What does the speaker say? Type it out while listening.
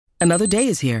Another day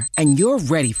is here, and you're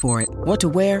ready for it. What to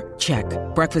wear? Check.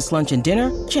 Breakfast, lunch, and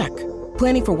dinner? Check.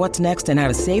 Planning for what's next and how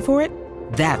to save for it?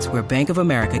 That's where Bank of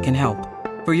America can help.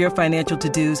 For your financial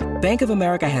to-dos, Bank of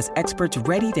America has experts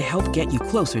ready to help get you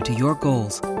closer to your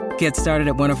goals. Get started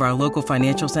at one of our local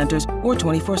financial centers or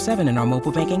 24/7 in our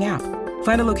mobile banking app.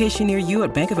 Find a location near you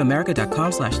at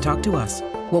bankofamerica.com/talktous.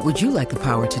 What would you like the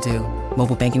power to do?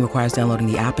 Mobile banking requires downloading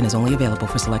the app and is only available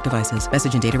for select devices.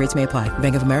 Message and data rates may apply.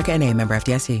 Bank of America N.A., member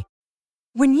FDIC.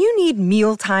 When you need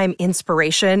mealtime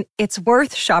inspiration, it's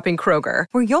worth shopping Kroger,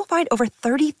 where you'll find over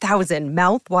 30,000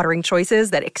 mouth-watering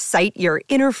choices that excite your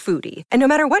inner foodie. And no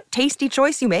matter what tasty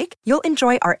choice you make, you'll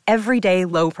enjoy our everyday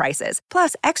low prices,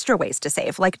 plus extra ways to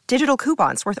save, like digital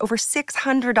coupons worth over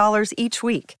 $600 each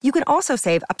week. You can also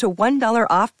save up to $1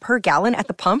 off per gallon at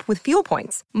the pump with fuel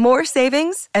points. More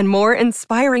savings and more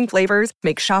inspiring flavors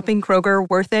make shopping Kroger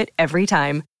worth it every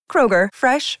time. Kroger,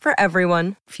 fresh for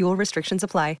everyone. Fuel restrictions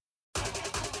apply.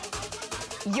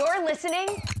 You're listening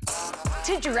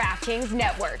to DraftKings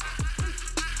Network.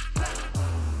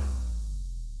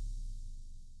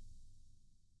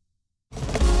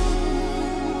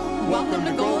 Welcome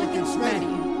to Golic and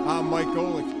Smitty. I'm Mike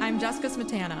Golic. I'm Jessica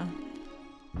Smetana.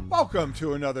 Welcome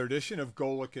to another edition of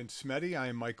Golic and Smitty. I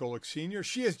am Mike Golic Sr.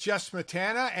 She is Jess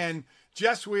Smetana. And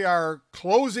Jess, we are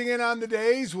closing in on the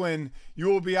days when you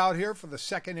will be out here for the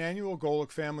second annual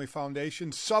Golic Family Foundation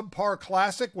Subpar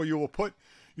Classic, where you will put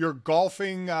your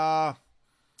golfing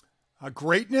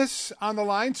greatness on the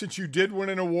line, since you did win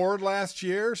an award last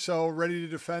year. So ready to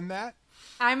defend that?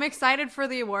 I'm excited for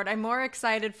the award. I'm more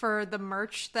excited for the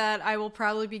merch that I will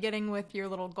probably be getting with your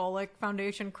little Golic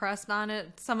Foundation crest on it.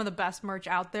 It's some of the best merch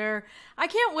out there. I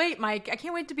can't wait, Mike. I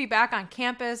can't wait to be back on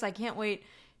campus. I can't wait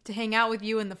to hang out with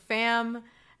you and the fam,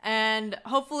 and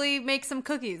hopefully make some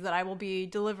cookies that I will be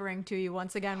delivering to you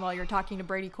once again while you're talking to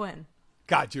Brady Quinn.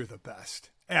 God, you're the best.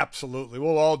 Absolutely.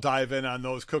 We'll all dive in on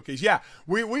those cookies. Yeah,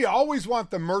 we always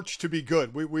want the merch to be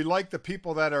good. We like the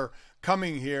people that are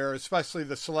coming here, especially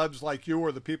the celebs like you,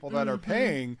 or the people that are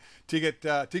paying to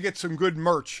get some good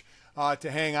merch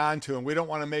to hang on to. And we don't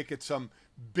want to make it some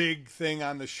big thing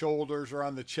on the shoulders or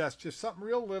on the chest, just something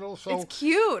real little. So it's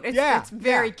cute. It's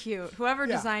very cute. Whoever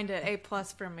designed it, A+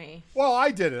 for me. Well,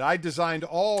 I did it. I designed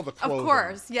all the clothing. Of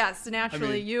course, yes.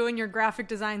 Naturally, you and your graphic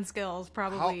design skills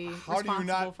probably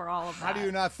responsible for all of that. How do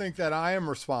you not think that I am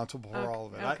responsible for all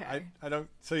of it? Okay. I don't.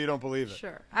 So you don't believe it?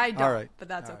 Sure, I don't. All right. But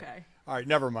that's okay. All right,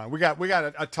 never mind. We got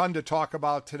a ton to talk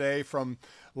about today, from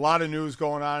a lot of news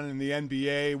going on in the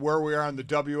NBA, where we are in the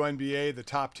WNBA. The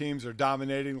top teams are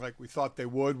dominating like we thought they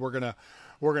would. We're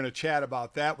gonna chat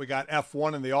about that. We got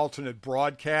F1 and the alternate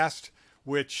broadcast,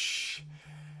 which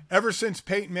ever since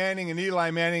Peyton Manning and Eli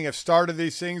Manning have started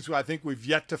these things, I think we've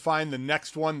yet to find the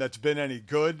next one that's been any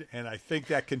good, and I think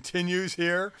that continues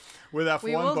here with F1.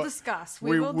 We will discuss.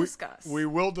 We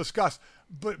will discuss.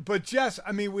 But Jess,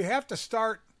 I mean, we have to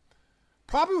start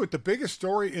probably with the biggest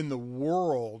story in the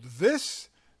world. This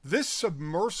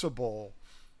submersible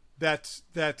that's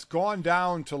gone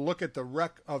down to look at the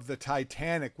wreck of the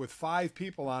Titanic with 5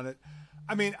 people on it.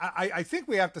 I mean, I think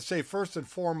we have to say, first and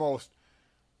foremost,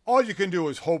 all you can do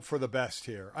is hope for the best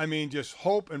here. I mean, just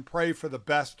hope and pray for the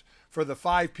best for the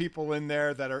 5 people in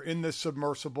there that are in this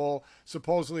submersible.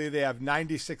 Supposedly they have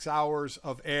 96 hours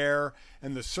of air,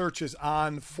 and the search is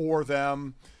on for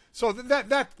them. So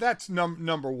that's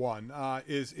number one,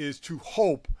 is to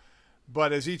hope.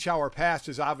 But as each hour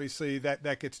passes, obviously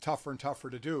that gets tougher and tougher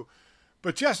to do.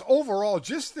 But just overall,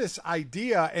 just this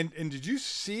idea, and did you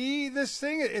see this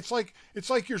thing? It's like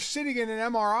you're sitting in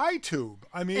an MRI tube.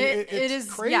 I mean, it is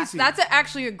crazy. Yes, that's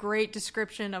actually a great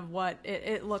description of what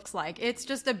it looks like. It's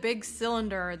just a big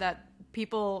cylinder that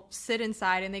people sit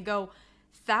inside, and they go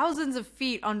thousands of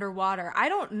feet underwater. I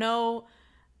don't know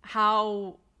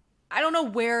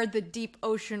where the deep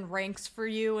ocean ranks for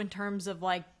you in terms of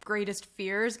like greatest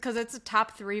fears, because it's a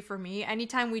top 3 for me.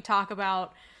 Anytime we talk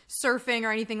about surfing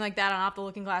or anything like that on Off the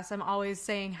Looking Glass, I'm always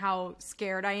saying how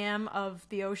scared I am of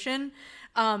the ocean.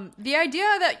 The idea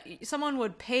that someone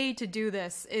would pay to do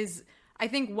this is, I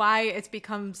think, why it's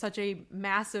become such a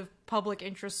massive public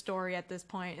interest story at this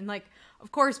point. And like,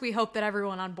 of course, we hope that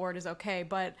everyone on board is okay,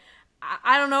 but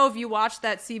I don't know if you watched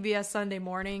that CBS Sunday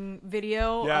Morning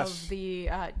video of the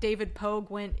David Pogue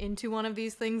went into one of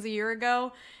these things a year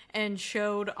ago, and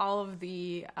showed all of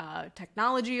the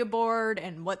technology aboard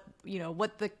and what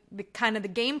the kind of the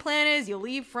game plan is. You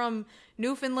leave from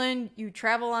Newfoundland, you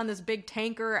travel on this big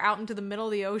tanker out into the middle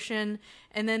of the ocean,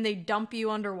 and then they dump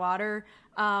you underwater.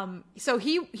 So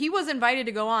he was invited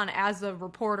to go on as a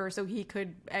reporter so he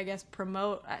could, I guess,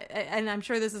 promote, and I'm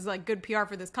sure this is like good PR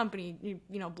for this company,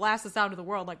 you know, blast this out to the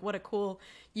world, like what a cool,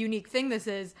 unique thing this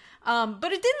is.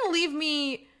 But it didn't leave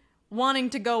me wanting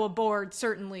to go aboard,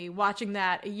 certainly, watching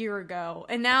that a year ago.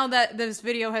 And now that this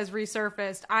video has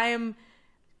resurfaced, I am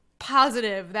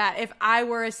positive that if I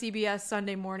were a CBS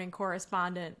Sunday Morning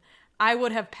correspondent, I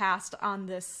would have passed on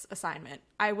this assignment.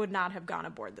 I would not have gone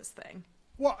aboard this thing.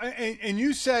 Well, and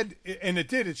you said, and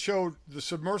it showed the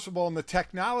submersible and the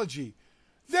technology.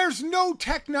 There's no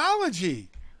technology.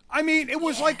 I mean, it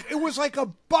was like a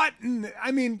button.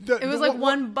 I mean, it was like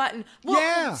one button. Well,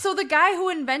 yeah. So the guy who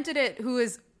invented it, who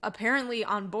is apparently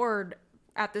on board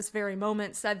at this very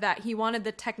moment, said that he wanted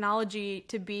the technology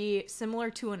to be similar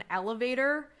to an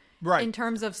elevator. Right. In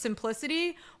terms of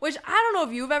simplicity, which I don't know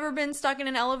if you've ever been stuck in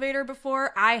an elevator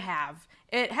before. I have.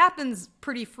 It happens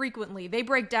pretty frequently. They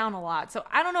break down a lot. So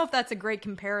I don't know if that's a great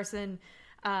comparison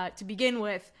to begin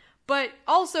with. But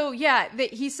also, yeah,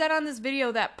 he said on this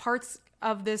video that parts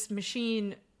of this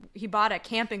machine he bought at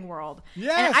Camping World.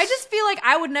 Yes. And I just feel like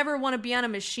I would never want to be on a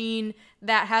machine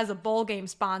that has a bowl game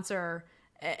sponsor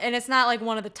and it's not like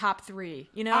one of the top three,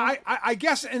 you know? I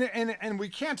guess, and we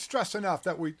can't stress enough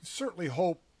that we certainly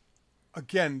hope,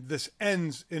 again, this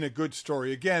ends in a good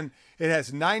story. Again, it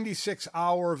has 96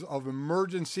 hours of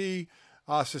emergency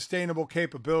sustainable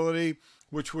capability,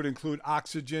 which would include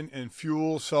oxygen and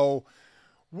fuel. So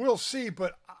we'll see.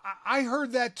 But I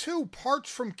heard that too. Parts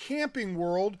from Camping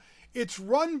World. It's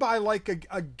run by like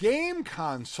a game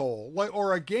console,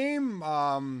 or a game.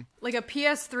 Like a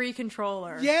PS3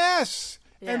 controller. Yes.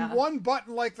 Yeah. And one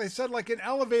button, like they said, like an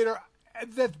elevator.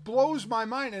 That blows my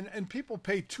mind, and people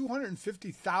pay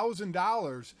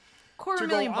 $250,000 to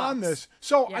go on this.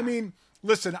 So, yeah. I mean,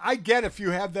 listen, I get if you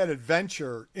have that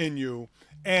adventure in you,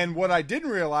 and what I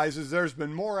didn't realize is there's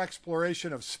been more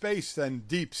exploration of space than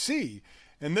deep sea.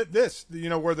 And this, you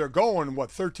know, where they're going,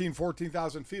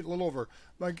 14,000 feet, a little over,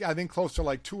 like I think close to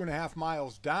like 2.5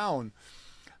 miles down.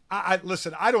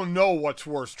 Listen, I don't know what's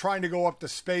worse, trying to go up to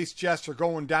space jets or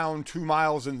going down 2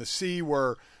 miles in the sea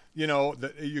where, you know,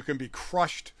 you can be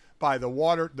crushed by the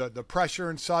water, the pressure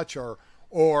and such,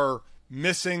 or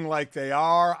missing like they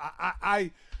are.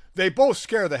 They both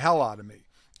scare the hell out of me.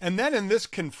 And then in this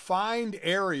confined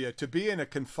area, to be in a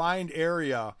confined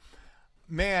area,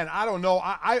 man, I don't know.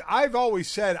 I've always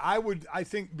said I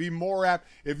think be more apt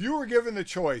if you were given the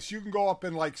choice. You can go up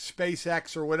in like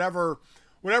SpaceX or whatever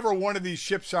one of these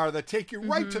ships are that take you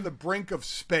right to the brink of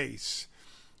space.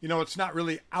 You know, it's not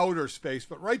really outer space,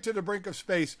 but right to the brink of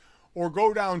space, or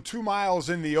go down 2 miles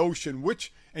in the ocean,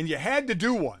 and you had to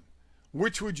do one.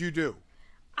 Which would you do?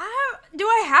 Do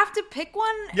I have to pick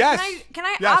one? Yes. Can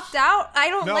I Yes. opt out? I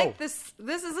don't No. like this.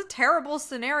 This is a terrible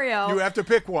scenario. You have to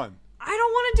pick one. I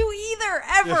don't want to do either,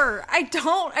 ever. I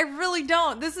don't. I really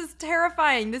don't. This is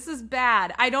terrifying. This is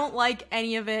bad. I don't like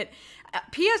any of it.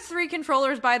 PS3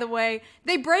 controllers, by the way,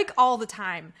 they break all the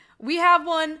time. We have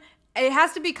one. It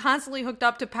has to be constantly hooked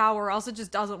up to power, or else it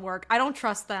just doesn't work. I don't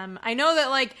trust them. I know that,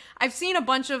 like, I've seen a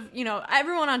bunch of, you know,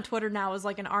 everyone on Twitter now is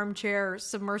like an armchair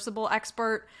submersible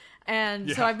expert.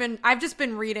 And so I've just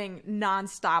been reading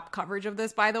nonstop coverage of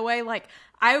this, by the way. Like,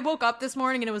 I woke up this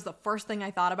morning and it was the first thing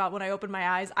I thought about when I opened my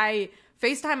eyes. I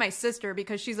FaceTime my sister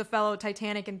because she's a fellow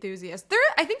Titanic enthusiast.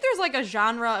 I think there's like a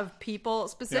genre of people,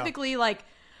 specifically like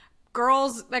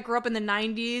girls that grew up in the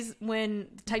 90s when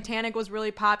Titanic was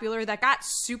really popular, that got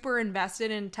super invested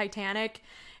in Titanic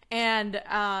and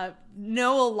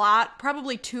know a lot,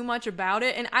 probably too much about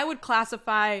it. And I would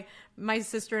classify my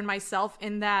sister and myself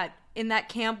in that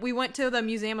camp. We went to the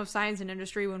Museum of Science and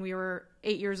Industry when we were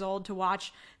 8 years old to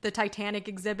watch the Titanic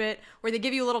exhibit, where they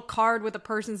give you a little card with a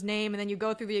person's name, and then you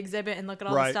go through the exhibit and look at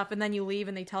all the stuff, and then you leave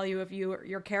and they tell you if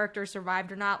your character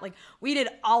survived or not. Like, we did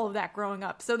all of that growing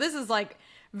up. So this is like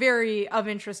very of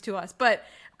interest to us. But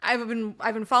I've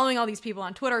been following all these people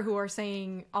on Twitter who are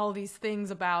saying all these things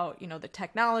about, you know, the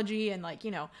technology and, like,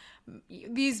 you know,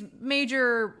 these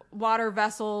major water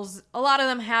vessels, a lot of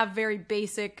them have very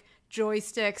basic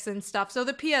joysticks and stuff. So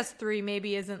the PS3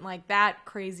 maybe isn't like that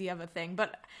crazy of a thing,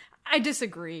 but I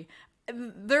disagree.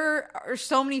 There are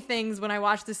so many things when I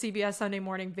watched the CBS Sunday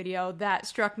Morning video that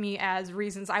struck me as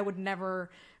reasons I would never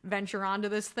venture onto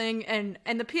this thing, and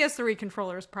the PS3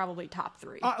 controller is probably top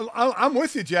 3. I'm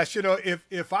with you, Jess. You know,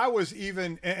 if I was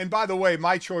even, and by the way,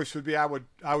 my choice would be I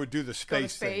would do the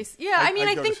space thing. Yeah, I mean,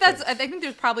 I think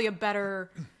there's probably a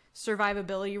better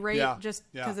survivability rate just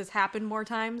because it's happened more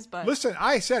times. But listen,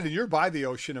 I said, and you're by the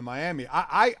ocean in Miami,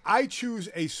 I choose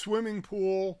a swimming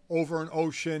pool over an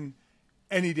ocean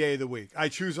any day of the week. I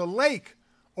choose a lake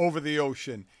over the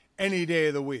ocean any day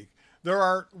of the week. There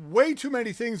are way too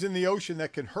many things in the ocean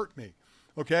that can hurt me.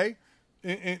 Okay.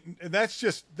 And that's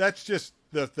just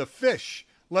the fish,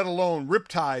 let alone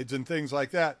riptides and things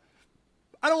like that.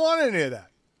 I don't want any of that.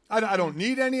 I don't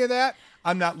need any of that.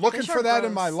 I'm not looking for that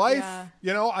in my life. Yeah.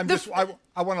 You know, I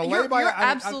want to lay by. You're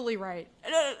absolutely right.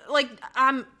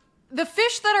 The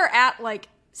fish that are at like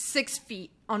 6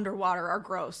 feet underwater are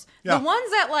gross. Yeah. The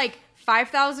ones at like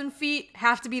 5,000 feet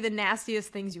have to be the nastiest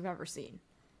things you've ever seen.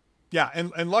 Yeah,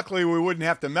 and luckily we wouldn't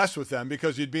have to mess with them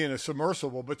because you'd be in a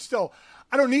submersible. But still,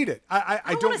 I don't need it.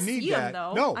 I don't need that.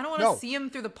 Them, no, I don't want to see them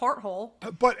through the porthole.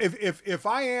 But if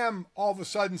I am all of a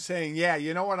sudden saying, yeah,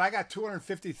 you know what, I got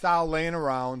 250 thou laying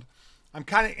around, I'm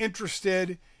kind of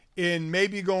interested in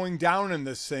maybe going down in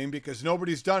this thing because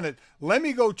nobody's done it. Let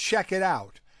me go check it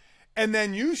out. And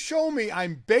then you show me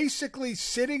I'm basically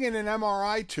sitting in an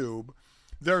MRI tube.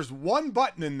 There's one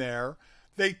button in there.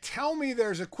 They tell me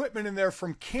there's equipment in there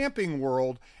from Camping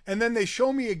World, and then they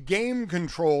show me a game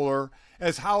controller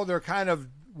as how they're kind of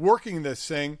working this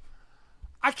thing.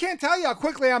 I can't tell you how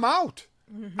quickly I'm out.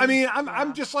 Mm-hmm. I mean,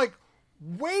 I'm just like,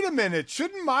 wait a minute.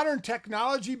 Shouldn't modern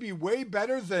technology be way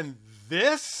better than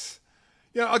this?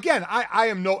 You know, again, I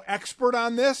am no expert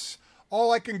on this.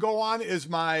 All I can go on is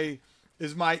my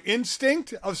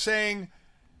instinct of saying,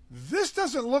 this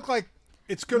doesn't look like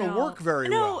it's going to work very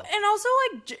well. And also,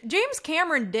 like, James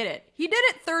Cameron did it. He did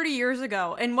it 30 years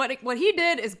ago. And what he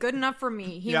did is good enough for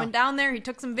me. He went down there. He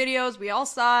took some videos. We all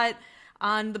saw it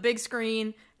on the big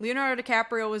screen. Leonardo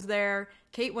DiCaprio was there.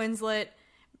 Kate Winslet.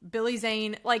 Billy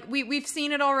Zane. Like, we've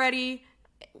seen it already.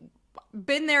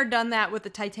 Been there, done that with the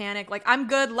Titanic. Like, I'm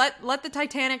good. Let the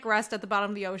Titanic rest at the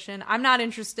bottom of the ocean. I'm not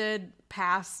interested.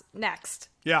 Pass. Next.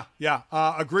 Yeah.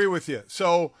 Agree with you.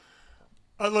 So...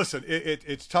 listen,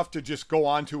 it's tough to just go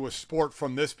on to a sport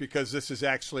from this because this is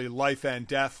actually life and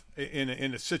death in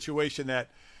a situation that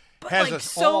has like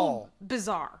us all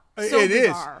bizarre. It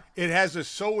bizarre. Is. It has us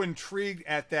so intrigued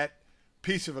at that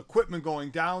piece of equipment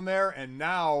going down there, and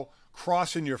now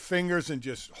crossing your fingers and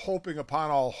just hoping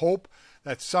upon all hope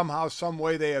that somehow, some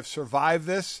way, they have survived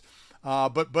this.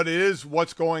 But it is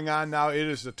what's going on now. It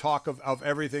is the talk of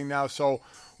everything now. So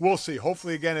we'll see.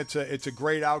 Hopefully, again, it's a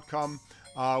great outcome.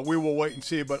 We will wait and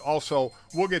see, but also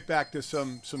we'll get back to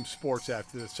some sports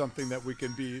after this, something that we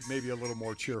can be maybe a little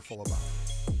more cheerful about.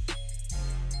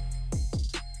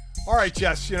 All right,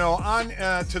 Jess, on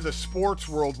to the sports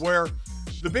world where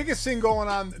the biggest thing going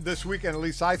on this weekend, at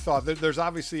least I thought, there's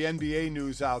obviously NBA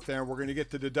news out there. We're going to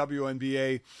get to the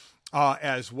WNBA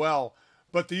as well.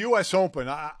 But the U.S. Open,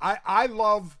 I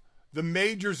love the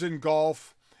majors in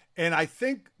golf, and I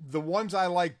think the ones I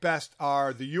like best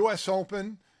are the U.S.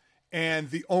 Open and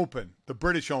the Open, the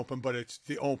British Open, but it's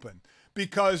the Open,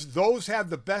 because those have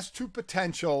the best two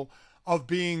potential of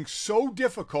being so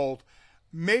difficult.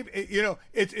 Maybe,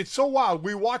 it's so wild.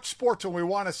 We watch sports and we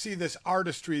want to see this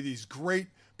artistry, these great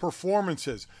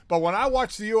performances. But when I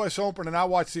watch the U.S. Open and I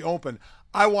watch the Open,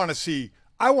 I want to see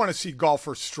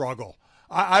golfers struggle.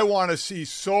 I want to see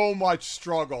so much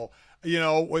struggle,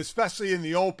 especially in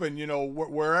the Open,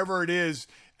 wherever it is.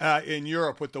 In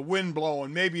Europe with the wind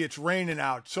blowing, maybe it's raining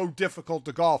out, so difficult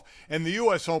to golf. And the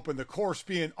U.S. Open, the course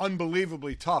being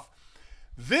unbelievably tough.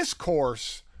 This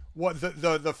course,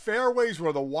 the fairways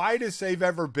were the widest they've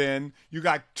ever been. You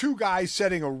got two guys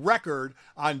setting a record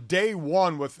on day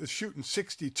one with shooting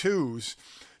 62s.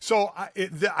 So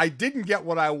I didn't get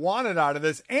what I wanted out of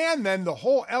this. And then the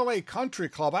whole LA Country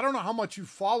Club, I don't know how much you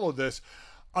follow this.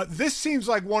 This seems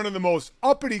like one of the most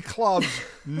uppity clubs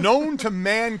known to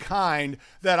mankind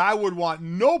that I would want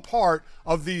no part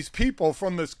of these people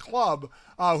from this club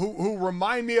who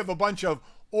remind me of a bunch of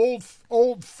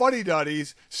old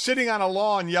fuddy-duddies sitting on a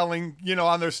lawn yelling,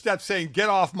 on their steps saying, get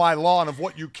off my lawn, of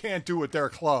what you can't do at their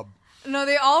club. No,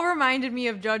 they all reminded me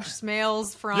of Judge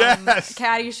Smales from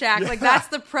Caddyshack. Yeah. Like that's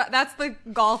the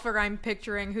golfer I'm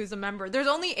picturing who's a member. There's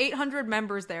only 800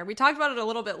 members there. We talked about it a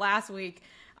little bit last week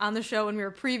on the show when we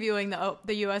were previewing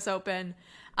the U.S. Open.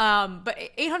 But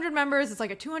 800 members, it's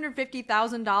like a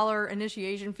 $250,000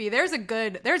 initiation fee. There's a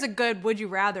good would you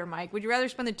rather, Mike? Would you rather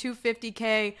spend the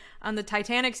 $250K on the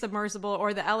Titanic submersible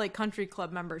or the LA Country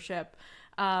Club membership?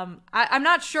 I'm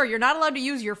not sure. You're not allowed to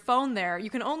use your phone there. You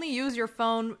can only use your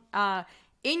phone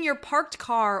in your parked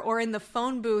car or in the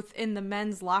phone booth in the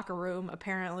men's locker room,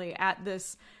 apparently, at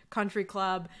this Country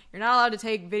Club. You're not allowed to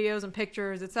take videos and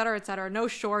pictures, et cetera, et cetera. No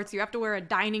shorts. You have to wear a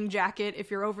dining jacket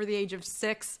if you're over the age of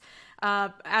 6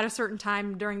 at a certain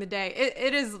time during the day.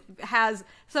 It has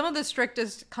some of the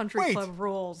strictest country club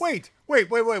rules. Wait.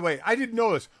 I didn't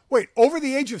know this. Wait, over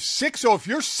the age of 6, so if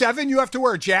you're 7, you have to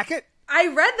wear a jacket? I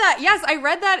read that. Yes, I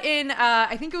read that in,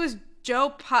 I think it was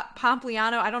Joe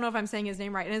Pompliano. I don't know if I'm saying his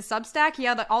name right. In his Substack, he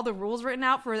had all the rules written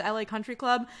out for the LA Country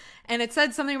Club, and it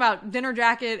said something about dinner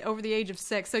jacket over the age of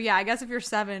 6. So yeah, I guess if you're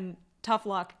 7, tough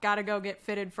luck. Gotta go get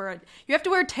fitted for it. You have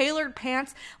to wear tailored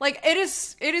pants. Like it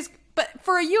is. But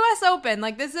for a U.S. Open,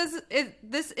 like this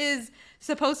is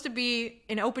supposed to be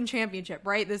an open championship,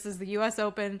 right? This is the U.S.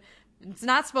 Open. It's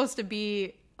not supposed to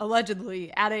be,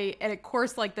 allegedly, at a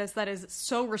course like this that is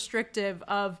so restrictive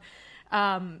of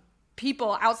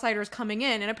people, outsiders coming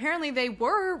in. And apparently they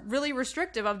were really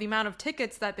restrictive of the amount of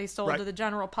tickets that they sold to the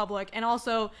general public, and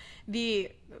also the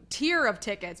tier of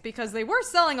tickets, because they were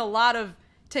selling a lot of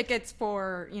tickets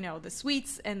for, the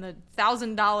suites and the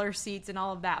 $1,000 seats and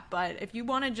all of that. But if you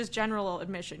wanted just general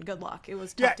admission, good luck. It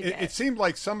was tough to get. It seemed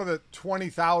like some of the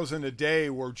 20,000 a day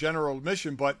were general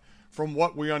admission, but from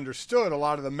what we understood, a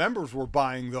lot of the members were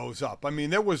buying those up. I mean,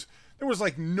 there was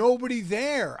like nobody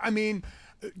there. I mean,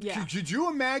 could you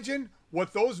imagine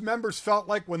what those members felt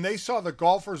like when they saw the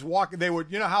golfers walking? They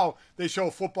would, how they show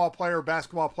a football player,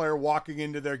 basketball player walking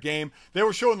into their game. They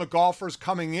were showing the golfers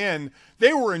coming in.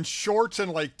 They were in shorts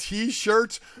and like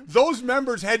T-shirts. Those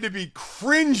members had to be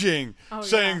cringing,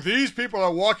 saying, these people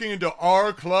are walking into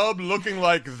our club looking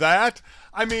like that.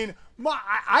 I mean,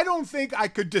 I don't think I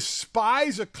could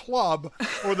despise a club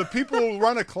or the people who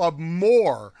run a club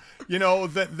more,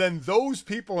 than those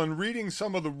people, and reading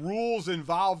some of the rules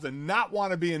involved and not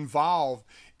want to be involved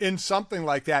in something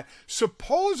like that.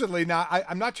 Supposedly, now,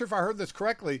 I'm not sure if I heard this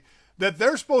correctly, that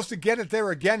they're supposed to get it there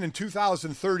again in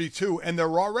 2032, and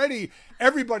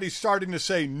everybody's starting to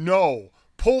say, no,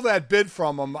 pull that bid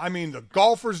from them. I mean, the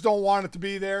golfers don't want it to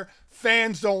be there.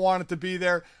 Fans don't want it to be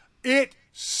there. It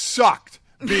sucked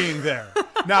being there.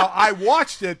 Now, I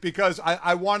watched it because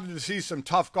I wanted to see some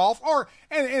tough golf,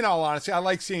 and in all honesty, I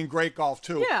like seeing great golf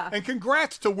too. Yeah. And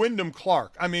congrats to Wyndham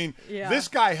Clark. I mean, this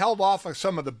guy held off of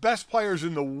some of the best players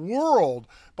in the world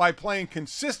by playing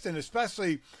consistent,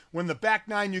 especially when the back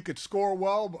nine you could score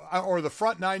well, or the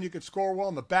front nine you could score well,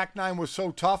 and the back nine was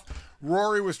so tough.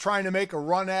 Rory was trying to make a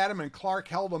run at him, and Clark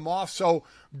held him off. So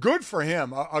good for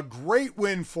him. A great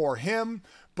win for him.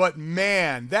 But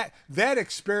man, that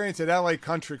experience at LA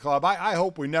Country Club, I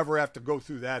hope we never have to go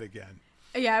through that again.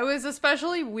 Yeah, it was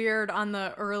especially weird on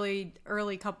the early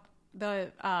couple.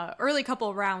 The early couple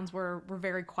of rounds were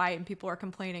very quiet and people were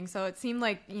complaining. So it seemed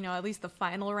like, at least the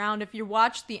final round, if you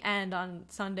watched the end on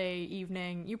Sunday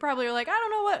evening, you probably are like, I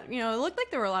don't know what, it looked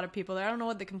like there were a lot of people there. I don't know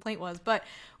what the complaint was. But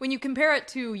when you compare it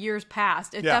to years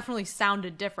past, it definitely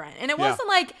sounded different. And it wasn't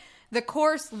like the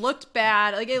course looked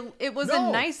bad. Like it was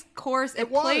a nice course.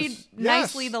 It played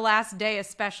nicely the last day,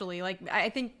 especially. Like I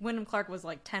think Wyndham Clark was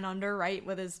like 10 under, right,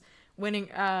 with his winning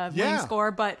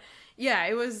score. But yeah,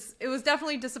 it was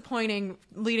definitely disappointing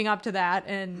leading up to that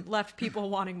and left people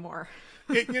wanting more.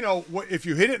 If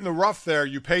you hit it in the rough there,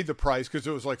 you paid the price because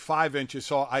it was like 5 inches.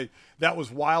 So that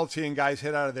was wild seeing guys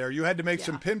hit out of there. You had to make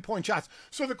some pinpoint shots.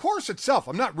 So the course itself,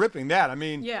 I'm not ripping that. I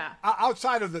mean,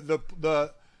 outside of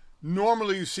the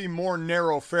normally you see more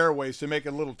narrow fairways to make it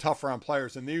a little tougher on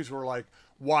players, and these were like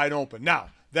wide open. Now,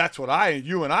 that's what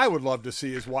you and I would love to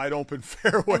see is wide open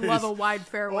fairways. I love a wide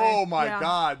fairway. Oh my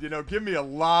God! give me a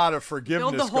lot of forgiveness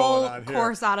going on here. Build the whole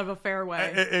course out of a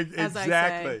fairway.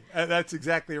 Exactly. That's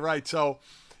exactly right. So,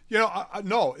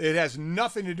 no, it has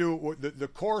nothing to do with the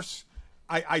course.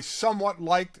 I somewhat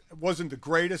liked. Wasn't the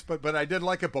greatest, but I did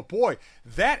like it. But boy,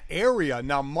 that area.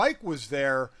 Now, Mike was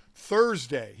there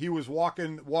Thursday. He was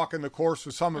walking the course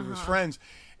with some of his friends,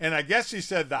 and I guess he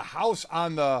said the house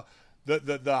on the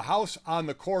house on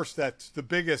the course that's the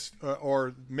biggest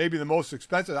or maybe the most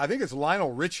expensive, I think it's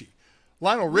Lionel Richie.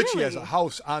 Lionel Richie has a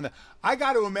house on the, I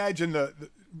got to imagine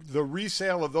the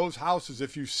resale of those houses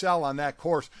if you sell on that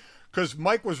course, because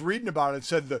Mike was reading about it and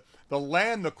said the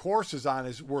land the course is on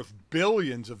is worth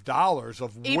billions of dollars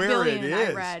of where it is.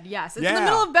 I read, yes. It's in the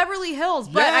middle of Beverly Hills,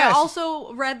 but I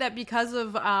also read that because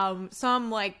of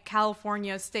some like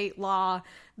California state law,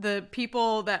 the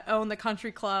people that own the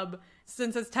country club,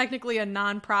 since it's technically a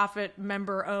nonprofit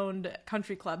member-owned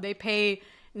country club, they pay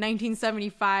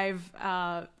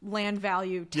 1975 land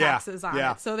value taxes on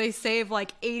it. So they save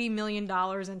like $80 million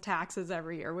in taxes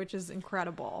every year, which is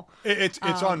incredible. It's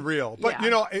unreal. But,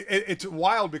 it's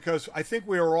wild because I think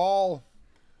we are all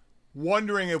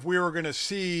wondering if we were going to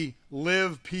see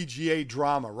live PGA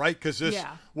drama, right? Because this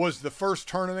was the first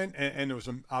tournament, and it was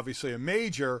obviously a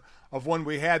major of when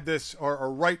we had this,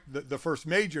 or the first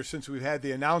major since we've had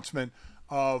the announcement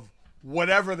of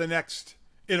whatever the next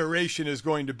iteration is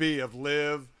going to be of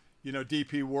live,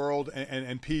 DP World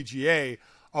and PGA,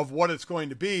 of what it's going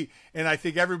to be. And I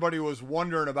think everybody was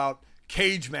wondering about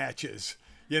cage matches,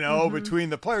 between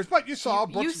the players. But you saw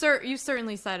Brooks. You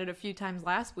certainly said it a few times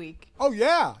last week. Oh,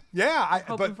 yeah.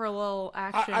 Hoping for a little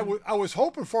action. I was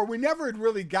hoping for it. We never had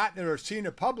really gotten it or seen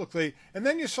it publicly. And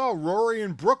then you saw Rory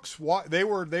and Brooks. They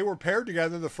were paired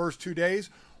together the first 2 days,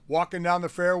 walking down the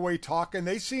fairway, talking.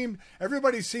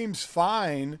 Everybody seems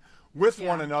fine with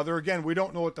one another. Again, we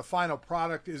don't know what the final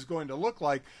product is going to look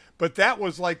like. But that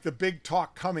was like the big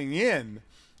talk coming in.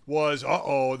 Was,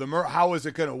 how is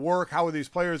it going to work? How are these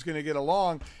players going to get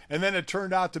along? And then it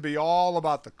turned out to be all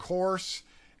about the course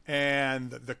and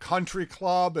the country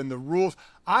club and the rules.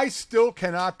 I still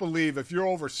cannot believe if you're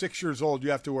over 6 years old,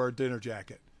 you have to wear a dinner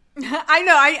jacket. I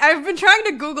know. I've been trying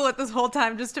to Google it this whole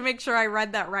time just to make sure I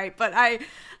read that right. But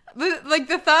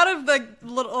the thought of the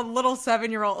little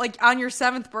 7-year-old, like on your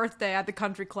 7th birthday at the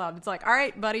country club, it's like, all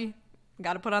right, buddy,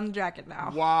 got to put on the jacket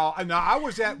now. Wow. Now, I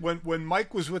was when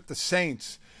Mike was with the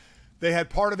Saints, they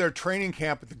had part of their training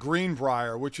camp at the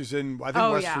Greenbrier, which is in, I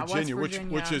think, West Virginia,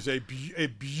 which is a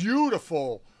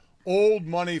beautiful old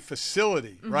money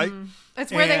facility, right?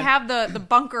 It's where they have the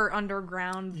bunker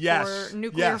underground for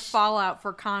nuclear fallout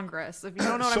for Congress. If you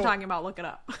don't know what I'm talking about, look it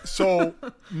up. So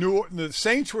the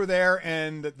Saints were there,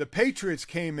 and the Patriots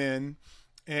came in,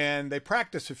 and they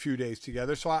practiced a few days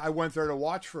together. So I went there to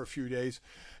watch for a few days.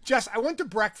 Jess, I went to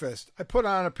breakfast. I put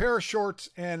on a pair of shorts,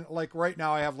 and like right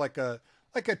now I have like a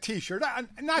T-shirt,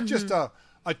 not just a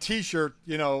T-shirt,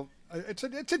 it's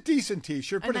a decent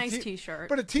T-shirt, but nice T-shirt,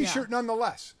 but a T-shirt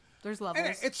nonetheless. There's levels.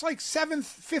 And it's like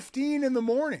 7:15 in the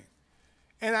morning,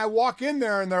 and I walk in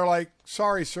there and they're like,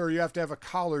 "Sorry, sir, you have to have a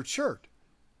collared shirt."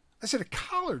 I said, "A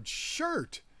collared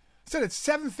shirt?" I said, "It's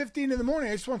 7:15 in the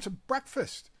morning. I just want some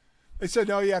breakfast." They said,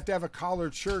 "No, you have to have a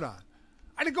collared shirt on."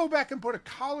 I had to go back and put a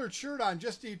collared shirt on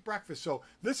just to eat breakfast. So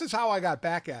this is how I got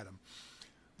back at them.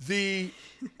 They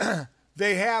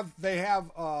have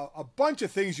a bunch of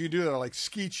things you do that are like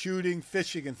skeet shooting,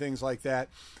 fishing, and things like that.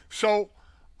 So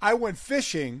I went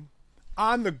fishing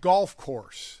on the golf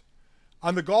course.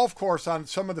 On the golf course, on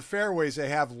some of the fairways, they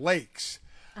have lakes.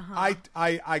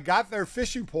 I got their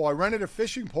fishing pole. I rented a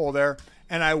fishing pole there,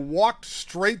 and I walked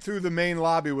straight through the main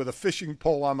lobby with a fishing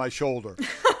pole on my shoulder.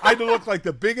 I had to look like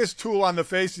the biggest tool on the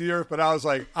face of the earth, but I was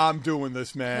like, I'm doing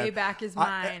this, man. Payback is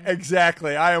mine.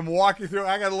 Exactly. I am walking through.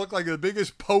 I got to look like the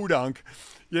biggest podunk,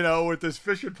 with this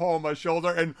fishing pole on my shoulder.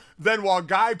 And then while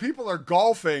people are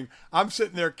golfing, I'm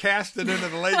sitting there casting into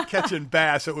the lake, catching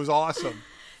bass. It was awesome.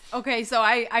 Okay, so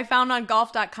I found on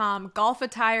golf.com, golf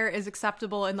attire is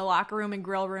acceptable in the locker room and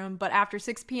grill room, but after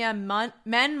 6 p.m.,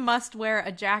 men must wear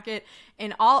a jacket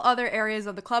in all other areas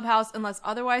of the clubhouse unless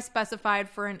otherwise specified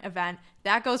for an event.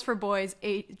 That goes for boys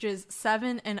ages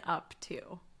 7 and up,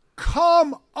 too.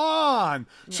 Come on!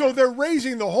 Yeah. So they're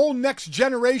raising the whole next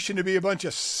generation to be a bunch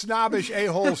of snobbish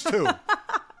a-holes, too.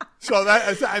 So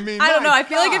I don't know. I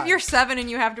feel like if you're 7 and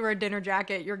you have to wear a dinner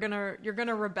jacket, you're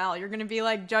gonna rebel. You're gonna be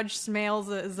like Judge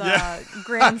Smales'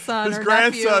 grandson his or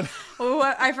grandson. Nephew. Oh,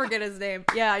 I forget his name.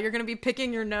 Yeah, you're gonna be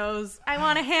picking your nose. I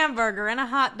want a hamburger and a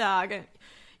hot dog. And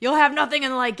you'll have nothing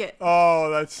and like it. Oh,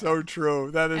 that's so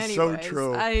true. That is so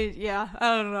true. I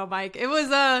don't know, Mike. It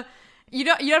was You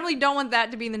definitely don't want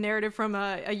that to be the narrative from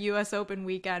a U.S. Open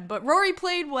weekend. But Rory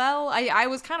played well. I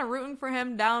was kind of rooting for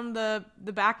him down the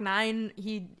back nine.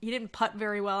 He didn't putt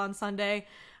very well on Sunday.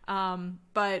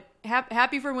 But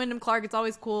happy for Wyndham Clark. It's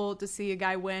always cool to see a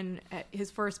guy win at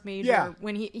his first major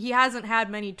when he hasn't had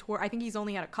many tour. I think he's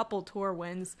only had a couple tour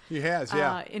wins. He has,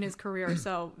 in his career.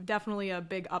 So definitely a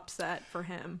big upset for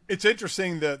him. It's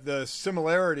interesting the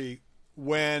similarity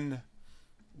I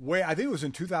think it was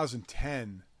in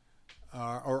 2010.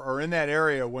 Or in that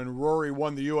area when Rory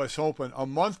won the U.S. Open. A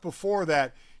month before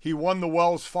that, he won the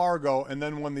Wells Fargo and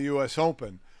then won the U.S.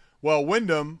 Open. Well,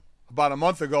 Wyndham, about a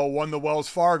month ago, won the Wells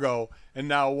Fargo and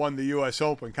now won the U.S.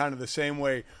 Open, kind of the same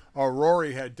way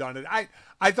Rory had done it.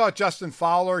 I thought Justin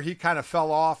Fowler, he kind of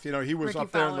fell off. He was Ricky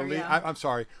up there Fowler, in the lead. yeah. I'm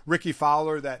sorry, Ricky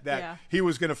Fowler, that he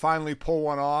was going to finally pull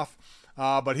one off.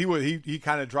 But he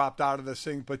kind of dropped out of this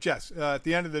thing. But yes, at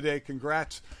the end of the day,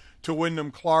 congrats to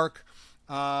Wyndham Clark.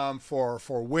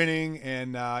 For winning,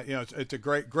 and it's a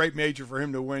great major for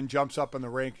him to win. Jumps up in the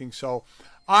rankings, so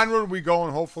onward we go,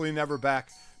 and hopefully never back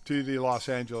to the Los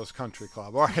Angeles Country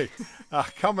Club. All right,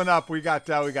 coming up, we got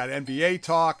NBA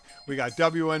talk, we got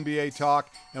WNBA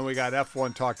talk, and we got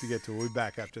F1 talk to get to. We'll be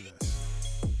back after this.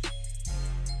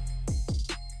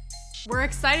 We're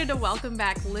excited to welcome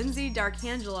back Lyndsey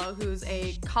D'Arcangelo, who's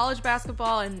a college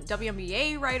basketball and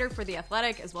WNBA writer for The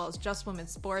Athletic, as well as Just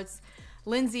Women's Sports.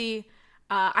 Lyndsey,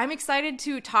 I'm excited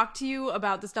to talk to you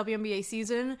about this WNBA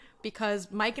season because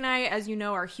Mike and I, as you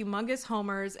know, are humongous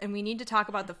homers, and we need to talk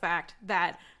about the fact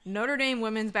that Notre Dame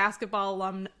women's basketball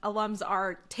alums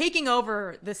are taking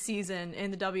over this season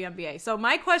in the WNBA. So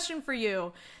my question for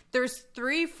you, there's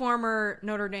 3 former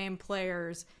Notre Dame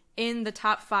players in the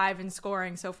top 5 in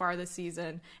scoring so far this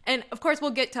season. And of course,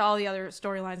 we'll get to all the other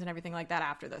storylines and everything like that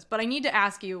after this. But I need to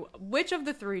ask you, which of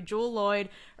the 3, Jewel Lloyd,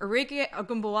 Arike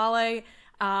Ogunbowale,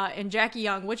 and Jackie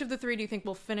Young, which of the 3 do you think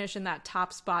will finish in that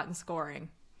top spot in scoring?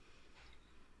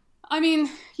 I mean,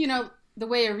 the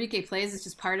way Arike plays is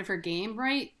just part of her game,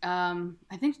 right?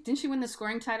 I think, didn't she win the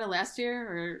scoring title last year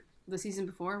or the season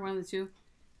before? One of the two.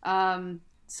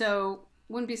 So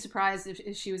wouldn't be surprised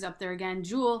if she was up there again.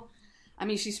 Jewel, I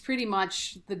mean, she's pretty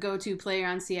much the go-to player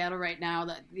on Seattle right now.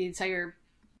 The entire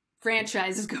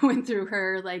franchise is going through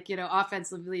her,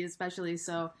 offensively especially.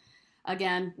 So,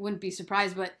 again, wouldn't be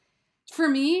surprised. But for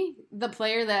me, the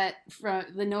player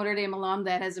the Notre Dame alum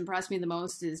that has impressed me the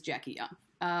most is Jackie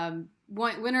Young.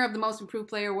 Winner of the Most Improved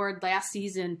Player award last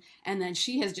season, and then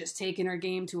she has just taken her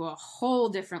game to a whole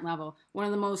different level. One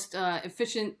of the most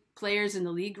efficient players in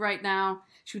the league right now,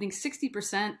 shooting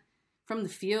 60% from the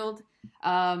field.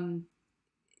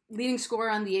 Leading scorer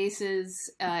on the Aces,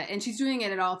 and she's doing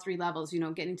it at all 3 levels,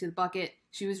 getting to the bucket.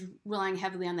 She was relying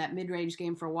heavily on that mid-range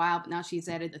game for a while, but now she's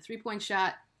added the 3-point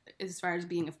shot as far as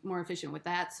being more efficient with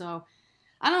that. So,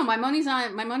 I don't know. My money's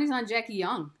on Jackie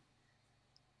Young.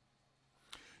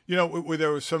 There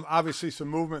was obviously some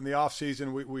movement in the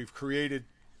offseason. We've created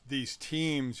these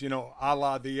teams, a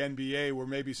la the NBA, where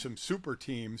maybe some super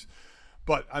teams.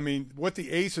 But, I mean, what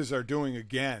the Aces are doing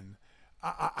again,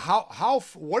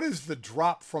 what is the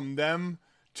drop from them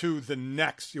to the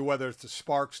next, whether it's the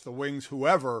Sparks, the Wings,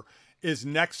 whoever is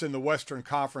next in the Western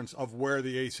Conference of where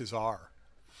the Aces are?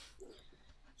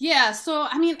 Yeah, so,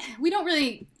 I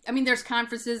mean, there's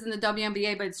conferences in the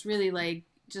WNBA, but it's really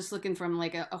just looking from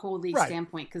a whole league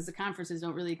standpoint, because the conferences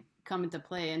don't really come into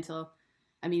play until,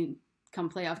 come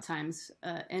playoff times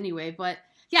anyway. But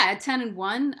yeah, at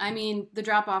 10-1, the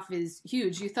drop off is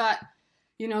huge. You thought,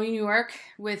 New York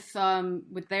with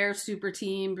their super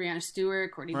team, Breanna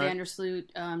Stewart, Courtney Vandersloot,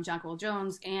 Jonquil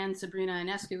Jones, and Sabrina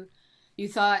Ionescu, you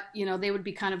thought, they would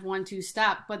be kind of 1-2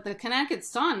 stop. But the Connecticut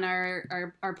Sun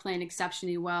are playing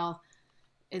exceptionally well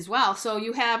as well. So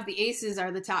you have the Aces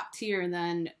are the top tier, and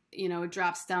then, it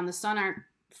drops down. The Sun aren't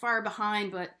far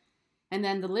behind, and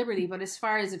then the Liberty. But as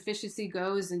far as efficiency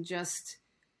goes and just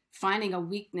finding a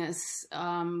weakness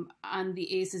on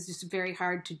the Aces, just very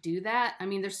hard to do that.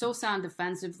 They're so sound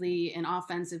defensively and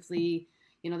offensively.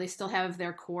 They still have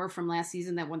their core from last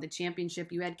season that won the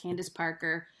championship. You had Candace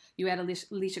Parker. You had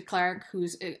Alicia Clark,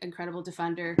 who's an incredible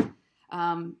defender.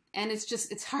 And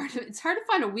it's hard to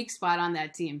find a weak spot on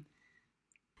that team.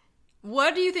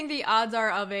 What do you think the odds are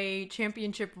of a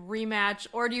championship rematch,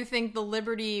 or do you think the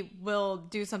Liberty will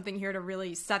do something here to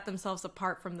really set themselves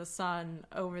apart from the Sun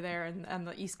over there on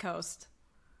the East Coast?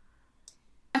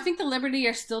 I think the Liberty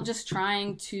are still just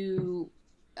trying to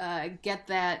get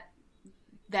that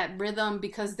rhythm,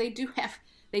 because they do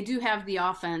have the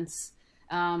offense.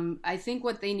 I think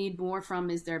what they need more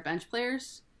from is their bench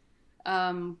players,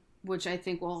 which I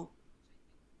think will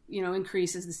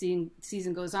increase as the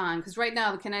season goes on. Because right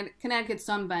now, the Connecticut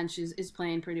Sun bench is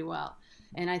playing pretty well.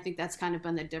 And I think that's kind of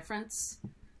been the difference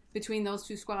between those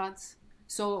two squads.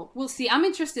 So we'll see. I'm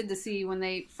interested to see when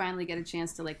they finally get a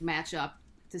chance to match up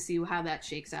to see how that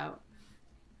shakes out.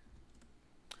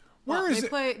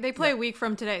 They play a week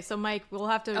from today. So Mike, we'll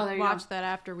have to watch that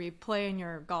after we play in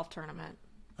your golf tournament.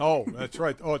 Oh, that's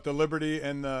right. Oh, at the Liberty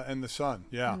and the Sun.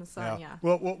 Yeah. And the Sun, yeah.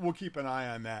 We'll keep an eye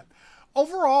on that.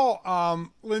 Overall,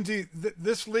 Lyndsey,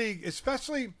 this league,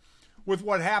 especially with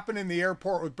what happened in the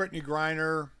airport with Brittany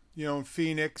Griner, in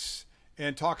Phoenix,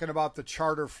 and talking about the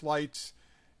charter flights,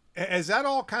 has that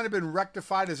all kind of been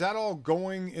rectified? Is that all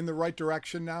going in the right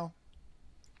direction now?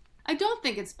 I don't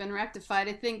think it's been rectified.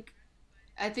 I think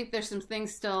there's some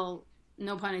things still,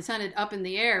 no pun intended, up in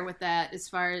the air with that as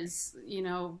far as,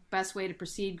 best way to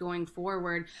proceed going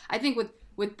forward. I think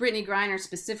with Brittany Griner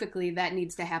specifically, that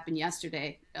needs to happen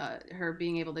yesterday, her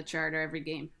being able to charter every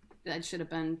game. That should have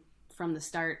been from the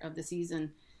start of the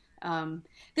season.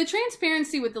 The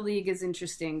transparency with the league is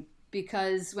interesting,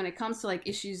 because when it comes to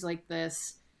issues like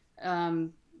this,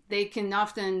 they can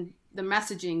often the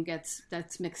messaging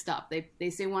that's mixed up. They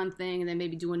say one thing and then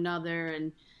maybe do another,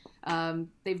 and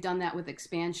they've done that with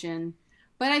expansion.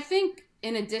 But I think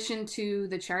in addition to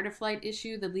the charter flight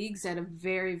issue, the league's at a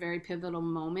very, very pivotal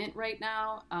moment right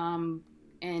now.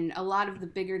 And a lot of the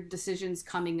bigger decisions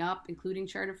coming up, including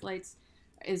charter flights,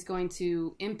 is going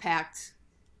to impact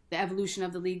the evolution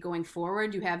of the league going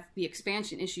forward. You have the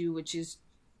expansion issue, which is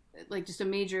like just a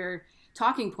major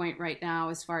talking point right now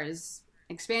as far as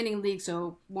expanding the league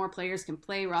so more players can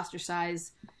play, roster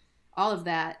size, all of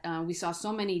that. We saw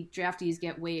so many draftees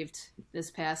get waived this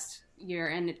past year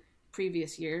and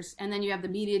previous years. And then you have the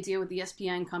media deal with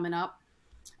ESPN coming up,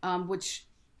 which,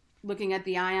 looking at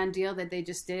the Ion deal that they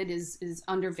just did, is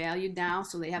undervalued now.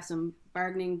 So they have some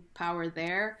bargaining power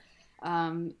there.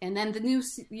 And then the new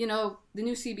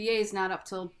CBA is not up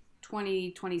till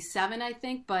 2027, I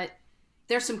think, but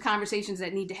there's some conversations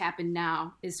that need to happen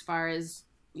now as far as,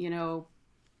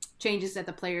 changes that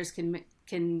the players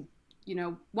can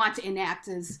want to enact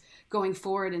as going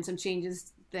forward, and some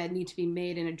changes that need to be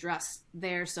made and addressed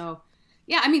there. So,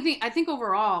 yeah, I think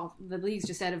overall the league's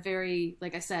just at a very,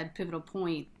 like I said, pivotal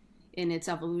point in its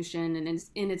evolution and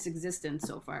in its existence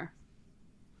so far.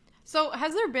 So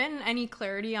has there been any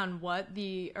clarity on what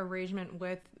the arrangement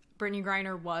with Brittany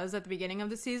Griner was at the beginning of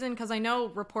the season? Because I know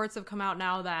reports have come out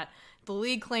now that the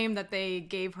league claimed that they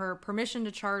gave her permission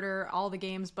to charter all the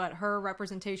games, but her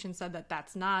representation said that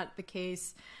that's not the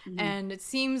case. Mm-hmm. And it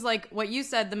seems like what you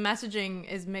said, the messaging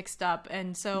is mixed up.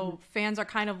 And so fans are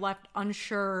kind of left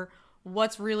unsure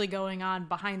what's really going on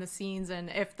behind the scenes and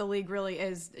if the league really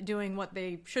is doing what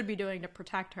they should be doing to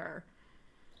protect her.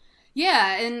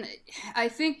 Yeah, and I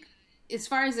think as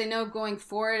far as I know going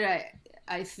forward,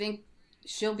 I think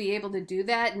she'll be able to do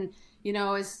that. And,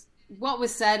 as what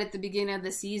was said at the beginning of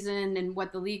the season and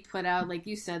what the league put out, like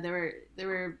you said,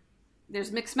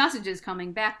 there's mixed messages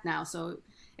coming back now. So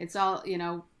it's all,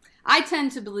 I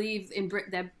tend to believe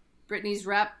that Brittany's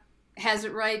rep has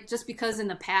it right, just because in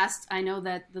the past I know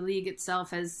that the league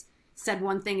itself has said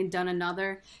one thing and done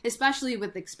another, especially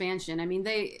with expansion.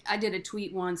 I did a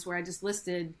tweet once where I just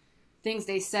listed things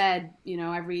they said,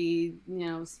 every,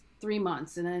 3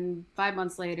 months, and then 5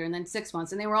 months later, and then 6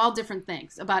 months, and they were all different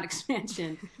things about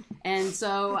expansion. And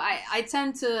so I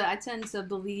tend to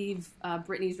believe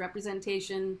Brittany's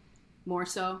representation more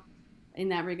so in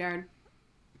that regard.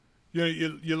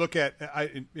 You look at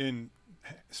in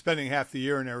spending half the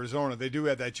year in Arizona, they do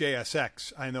have that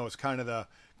JSX. I know it's kind of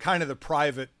the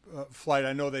private flight.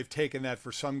 I know they've taken that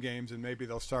for some games, and maybe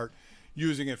they'll start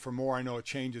using it for more. I know it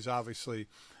changes obviously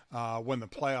when the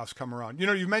playoffs come around.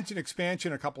 You mentioned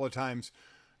expansion a couple of times.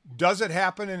 Does it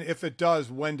happen? And if it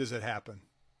does, when does it happen?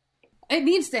 It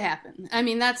needs to happen.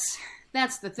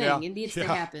 That's the thing. Yeah. It needs to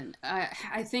happen.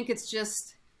 I think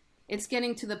it's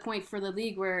getting to the point for the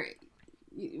league where,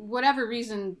 whatever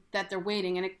reason that they're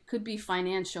waiting, and it could be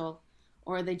financial,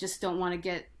 or they just don't want to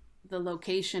get the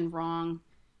location wrong,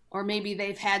 or maybe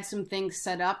they've had some things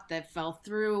set up that fell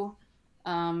through.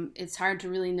 It's hard to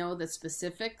really know the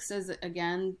specifics, as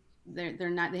again, they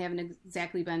haven't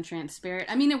exactly been transparent.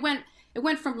 It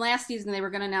went from last season, they were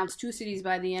going to announce 2 cities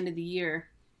by the end of the year.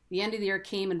 The end of the year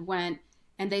came and went,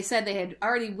 and they said they had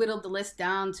already whittled the list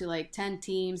down to like 10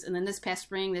 teams. And then this past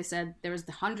spring, they said there was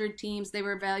the 100 teams they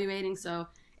were evaluating. So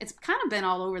it's kind of been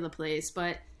all over the place.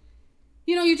 But,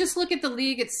 you just look at the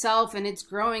league itself, and it's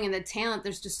growing, and the talent,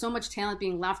 there's just so much talent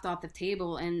being left off the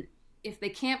table. And if they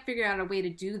can't figure out a way to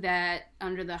do that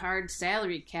under the hard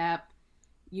salary cap,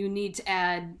 you need to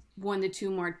add 1 to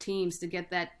 2 more teams to get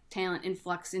that talent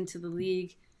influx into the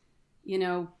league.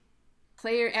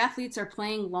 Athletes are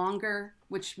playing longer,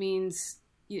 which means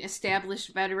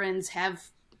established veterans have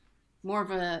more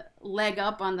of a leg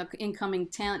up on the incoming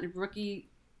talent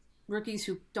rookies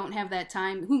who don't have that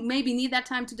time, who maybe need that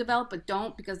time to develop but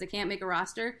don't because they can't make a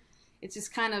roster. It's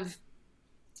just kind of,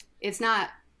 it's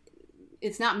not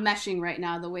meshing right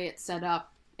now the way it's set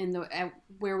up and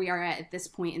where we are at this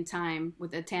point in time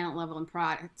with the talent level and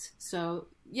product. So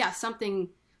yeah, something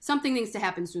needs to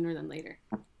happen sooner than later.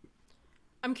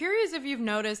 I'm curious if you've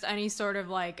noticed any sort of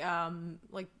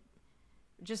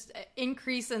just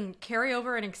increase in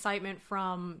carryover and excitement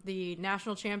from the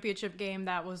national championship game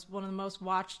that was one of the most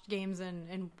watched games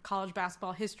in college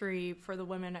basketball history for the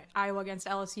women, Iowa against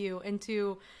LSU,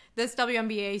 into this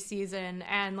WNBA season,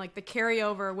 and like the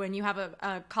carryover when you have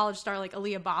a college star like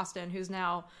Aaliyah Boston, who's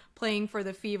now playing for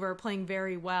the Fever, playing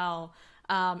very well.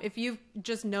 If you've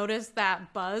just noticed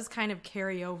that buzz kind of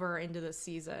carry over into this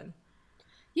season.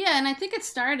 Yeah, and I think it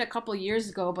started a couple years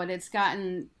ago, but it's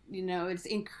gotten, it's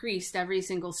increased every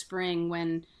single spring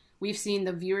when we've seen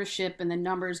the viewership and the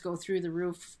numbers go through the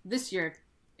roof. This year,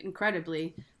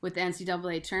 incredibly with the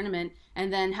NCAA tournament,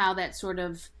 and then how that sort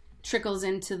of trickles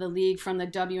into the league from the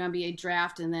WNBA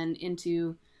draft and then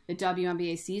into the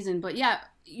WNBA season. But yeah,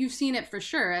 you've seen it for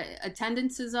sure.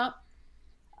 Attendance is up,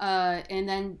 and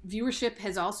then viewership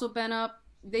has also been up.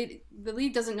 The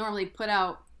league doesn't normally put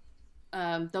out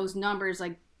those numbers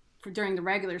like during the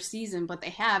regular season, but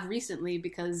they have recently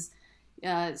because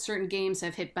certain games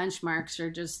have hit benchmarks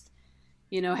or just,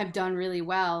 have done really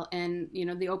well. And,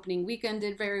 the opening weekend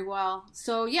did very well.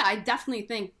 So, yeah, I definitely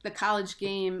think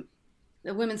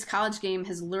the women's college game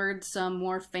has lured some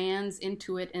more fans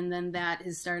into it. And then that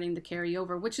is starting to carry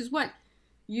over, which is what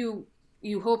you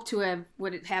hope to have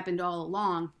what had happened all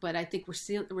along. But I think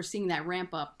we're seeing that ramp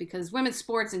up because women's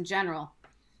sports in general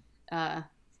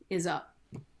is up.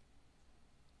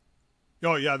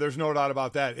 Oh, yeah, there's no doubt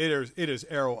about that. It is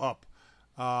arrow up.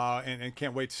 And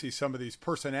can't wait to see some of these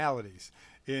personalities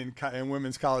in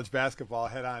women's college basketball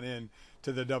head on in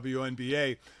to the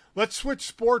WNBA. Let's switch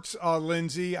sports,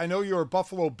 Lyndsey. I know you're a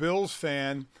Buffalo Bills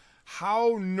fan.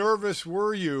 How nervous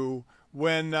were you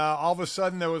when all of a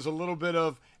sudden there was a little bit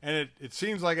of, and it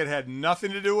seems like it had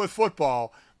nothing to do with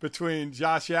football, between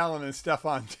Josh Allen and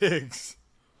Stephon Diggs?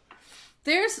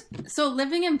 So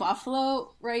living in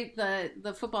Buffalo, right,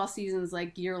 the football season's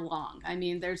like year long. I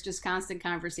mean, there's just constant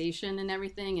conversation and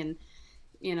everything. And,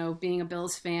 being a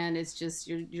Bills fan, it's just,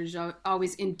 you're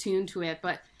always in tune to it.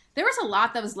 But there was a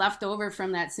lot that was left over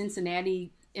from that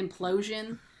Cincinnati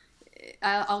implosion,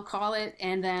 I'll call it.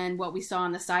 And then what we saw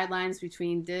on the sidelines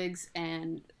between Diggs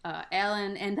and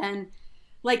Allen. And then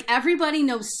like everybody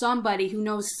knows somebody who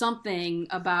knows something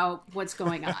about what's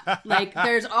going on. Like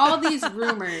there's all these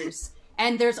rumors.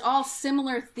 And there's all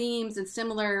similar themes and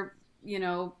similar,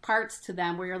 parts to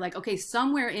them where you're like, okay,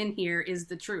 somewhere in here is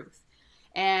the truth.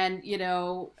 And,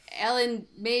 Ellen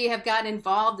may have gotten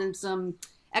involved in some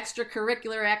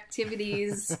extracurricular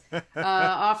activities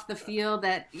off the field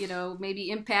that, maybe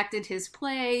impacted his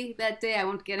play that day. I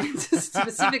won't get into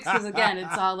specifics because, again,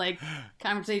 it's all like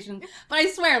conversation. But I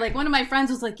swear, like one of my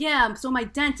friends was like, yeah, so my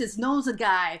dentist knows a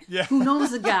guy who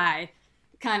knows a guy.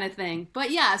 Kind of thing. But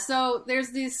yeah, so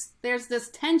there's this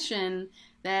tension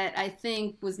that I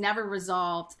think was never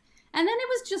resolved. And then it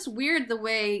was just weird the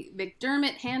way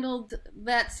McDermott handled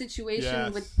that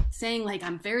situation with saying like,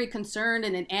 I'm very concerned,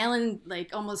 and then Allen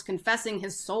like almost confessing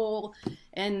his soul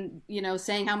and,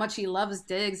 saying how much he loves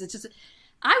Diggs. It's just,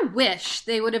 I wish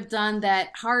they would have done that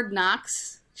Hard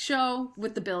Knocks show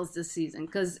with the Bills this season.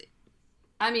 Cause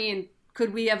I mean,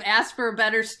 could we have asked for a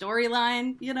better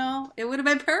storyline? It would have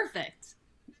been perfect.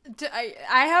 I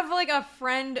have like a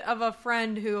friend of a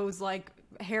friend who's like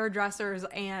hairdresser's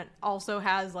aunt also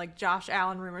has like Josh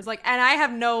Allen rumors, like, and I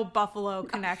have no Buffalo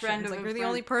connections. Like you're the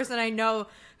only person I know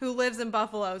who lives in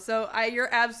Buffalo, so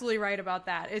you're absolutely right about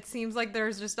that. It seems like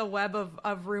there's just a web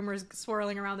of rumors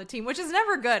swirling around the team, which is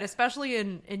never good, especially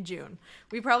in June.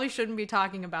 We probably shouldn't be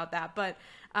talking about that, but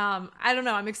I don't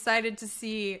know. I'm excited to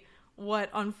see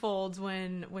what unfolds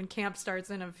when camp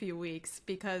starts in a few weeks,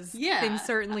 because things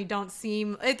certainly don't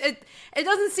seem it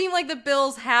doesn't seem like the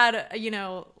Bills had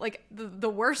like the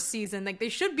worst season. Like they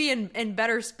should be in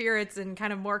better spirits and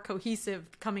kind of more cohesive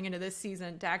coming into this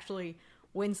season to actually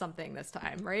win something this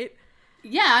time, right?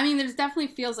 Yeah, I mean, there's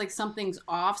definitely feels like something's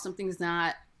off, something's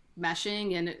not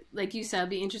meshing, and like you said,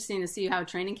 it'd be interesting to see how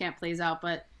training camp plays out.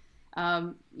 But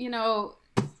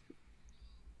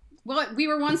well, we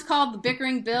were once called the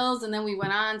bickering Bills, and then we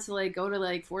went on to like go to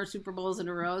like 4 Super Bowls in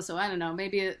a row. So I don't know.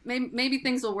 Maybe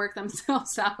things will work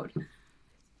themselves out.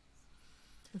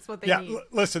 That's what they need.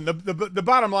 Listen, the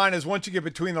bottom line is once you get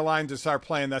between the lines and start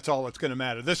playing, that's all that's going to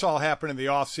matter. This all happened in the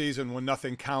off season when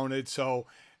nothing counted, so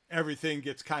everything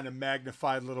gets kind of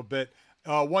magnified a little bit.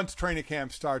 Once training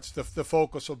camp starts, the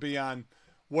focus will be on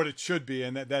what it should be,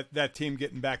 and that team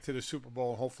getting back to the Super Bowl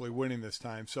and hopefully winning this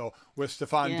time. So with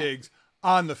Stephon Diggs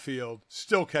on the field,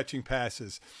 still catching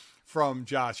passes from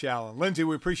Josh Allen. Lyndsey,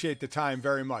 we appreciate the time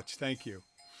very much. Thank you.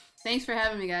 Thanks for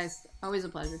having me, guys. Always a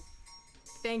pleasure.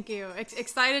 Thank you.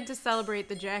 Excited to celebrate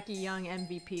the Jackie Young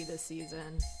MVP this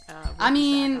season. I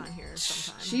mean,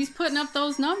 she's putting up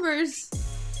those numbers.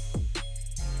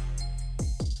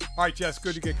 All right, Jess,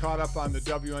 good to get caught up on the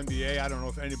WNBA. I don't know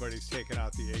if anybody's taken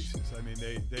out the Aces. I mean,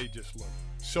 they just look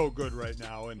so good right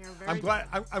now, and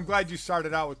I'm glad you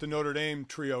started out with the Notre Dame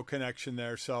trio connection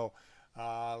there. So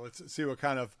let's see what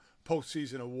kind of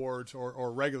postseason awards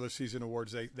or regular season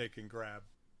awards they can grab.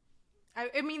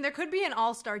 I mean, there could be an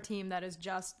all-star team that is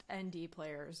just ND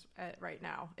players right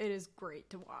now. It is great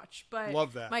to watch. But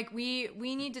love that. Mike, we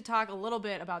need to talk a little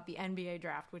bit about the NBA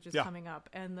draft, which is coming up,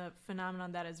 and the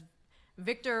phenomenon that is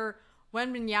Victor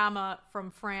Wembanyama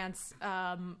from France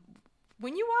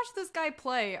When you watch this guy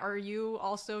play, are you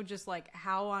also just like,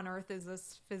 how on earth is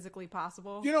this physically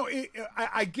possible? You know,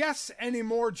 I guess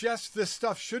anymore, Jess, this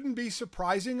stuff shouldn't be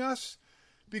surprising us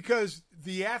because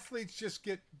the athletes just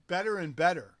get better and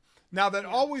better. Now, that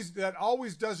always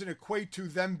doesn't equate to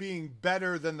them being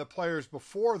better than the players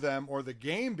before them or the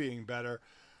game being better,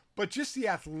 but just the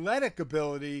athletic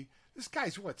ability. This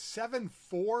guy's what, 7'4",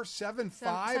 7'5"?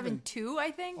 7'2", I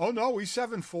think. Oh no, he's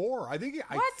 7'4". I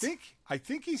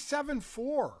think he's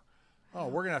 7'4". Oh,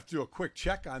 we're gonna have to do a quick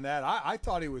check on that. I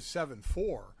thought he was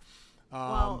 7'4".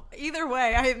 Well, either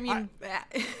way, I mean,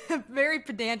 very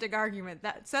pedantic argument.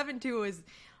 That 7'2" is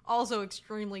also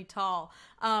extremely tall.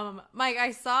 Mike,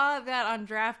 I saw that on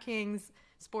DraftKings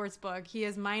Sportsbook, he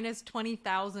is minus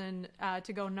 20,000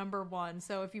 to go number one.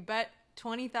 So if you bet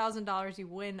 $20,000, you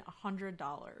win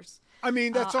 $100. I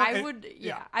mean, that's all. I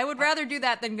would rather do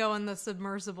that than go in the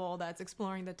submersible that's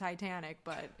exploring the Titanic,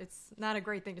 but it's not a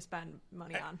great thing to spend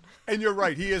money on. And you're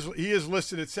right. He is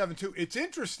listed at 7'2". It's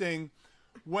interesting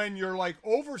when you're like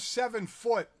over 7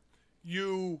 foot,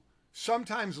 you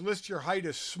sometimes list your height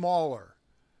as smaller.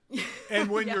 And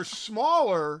when you're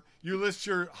smaller, you list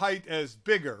your height as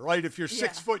bigger, right? If you're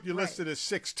 6 foot, you list it as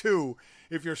 6'2".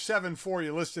 If you're 7'4",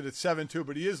 you list it at 7'2",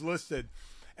 but he is listed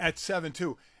at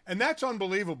 7'2". And that's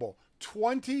unbelievable.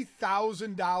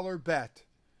 $20,000 bet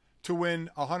to win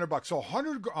 $100. So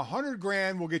 $100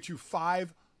 grand will get you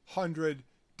 $500.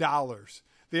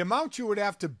 The amount you would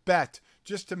have to bet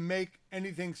just to make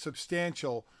anything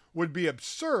substantial would be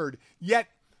absurd. Yet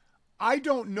I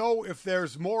don't know if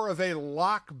there's more of a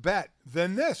lock bet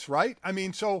than this, right? I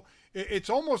mean, so it's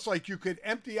almost like you could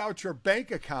empty out your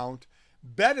bank account,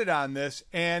 bet it on this,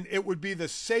 and it would be the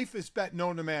safest bet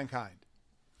known to mankind.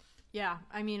 Yeah,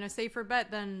 I mean, a safer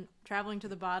bet than traveling to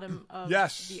the bottom of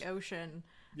the ocean.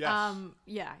 Yes.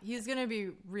 Yeah, he's going to be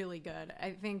really good.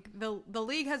 I think the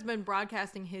league has been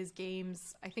broadcasting his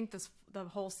games, I think the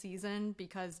whole season,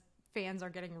 because fans are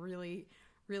getting really,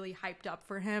 really hyped up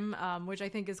for him, which I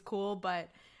think is cool. But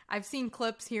I've seen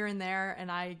clips here and there, and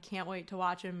I can't wait to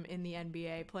watch him in the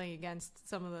NBA playing against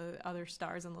some of the other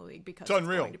stars in the league because it's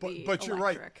unreal. Going to be but you're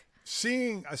right. electric.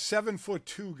 Seeing a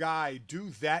 7'2" guy do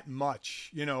that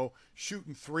much,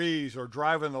 shooting threes or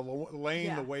driving the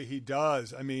lane the way he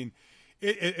does. I mean,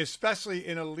 it, especially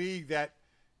in a league that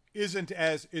isn't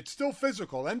as, it's still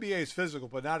physical. NBA is physical,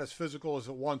 but not as physical as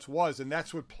it once was. And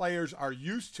that's what players are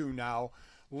used to now,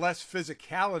 less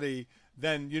physicality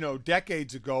than,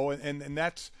 decades ago. And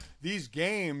that's these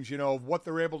games, what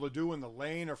they're able to do in the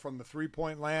lane or from the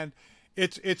 3-point land.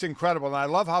 It's incredible. And I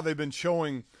love how they've been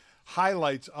showing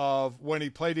highlights of when he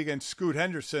played against Scoot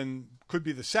Henderson, could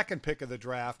be the second pick of the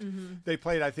draft. Mm-hmm. They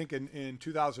played, I think, in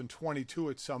 2022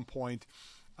 at some point,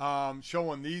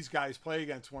 showing these guys play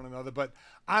against one another. But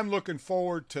I'm looking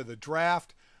forward to the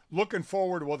draft. Looking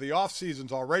forward, the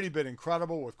offseason's already been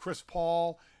incredible with Chris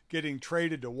Paul getting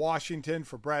traded to Washington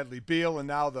for Bradley Beal, and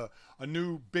now a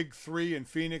new big three in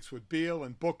Phoenix with Beal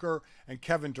and Booker and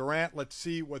Kevin Durant. Let's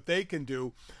see what they can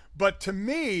do. But to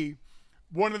me,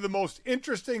 one of the most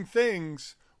interesting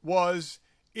things was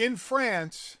in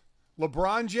France,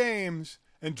 LeBron James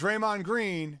and Draymond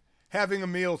Green having a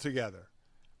meal together.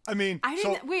 I mean, I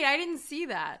didn't see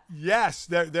that. Yes,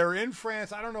 they're in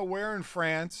France. I don't know where in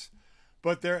France,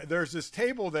 but there's this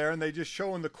table there, and they just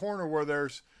show in the corner where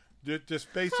there's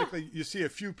just basically you see a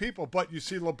few people, but you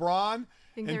see LeBron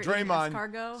and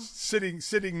Draymond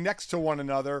sitting next to one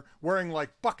another, wearing like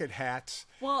bucket hats.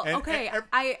 Well,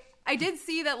 I did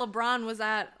see that LeBron was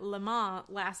at Le Mans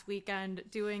last weekend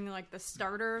doing like the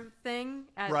starter thing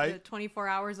at the 24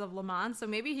 Hours of Le Mans. So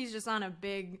maybe he's just on a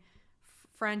big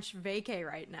French vacay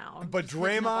right now. But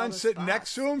Draymond sitting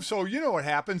next to him. So you know what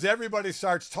happens. Everybody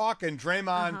starts talking.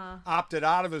 Draymond opted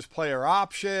out of his player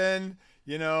option.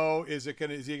 Is he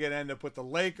going to end up with the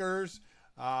Lakers?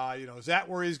 Is that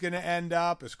where he's going to end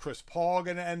up? Is Chris Paul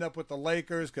going to end up with the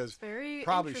Lakers? Because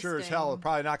probably sure as hell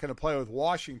probably not going to play with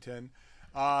Washington.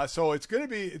 So it's going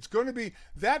to be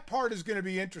that part is going to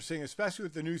be interesting, especially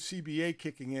with the new CBA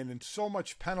kicking in and so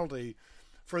much penalty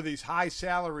for these high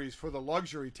salaries for the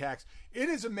luxury tax. It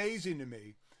is amazing to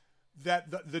me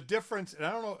that the difference, and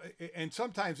I don't know, and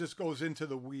sometimes this goes into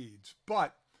the weeds,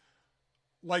 but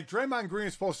like Draymond Green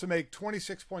is supposed to make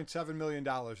 $26.7 million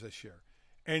this year,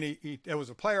 and it was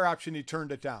a player option. He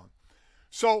turned it down.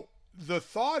 So the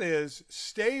thought is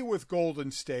stay with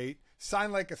Golden State,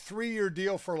 sign like a 3-year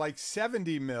deal for like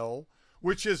 $70 million,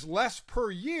 which is less per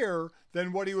year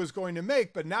than what he was going to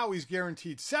make. But now he's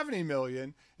guaranteed $70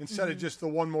 million instead of just the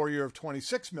one more year of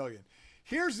 $26 million.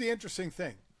 Here's the interesting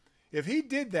thing. If he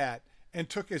did that and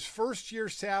took his first year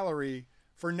salary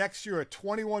for next year at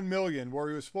 $21 million, where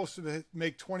he was supposed to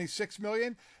make $26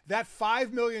 million. That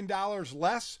 $5 million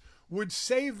less would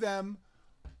save them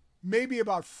maybe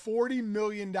about $40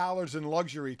 million in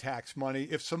luxury tax money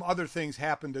if some other things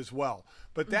happened as well.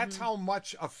 But that's how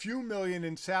much a few million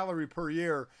in salary per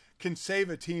year can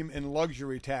save a team in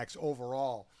luxury tax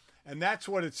overall. And that's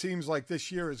what it seems like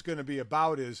this year is going to be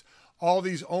about, is all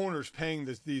these owners paying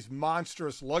these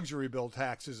monstrous luxury bill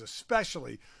taxes,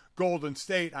 especially Golden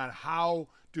State, on how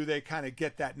do they kind of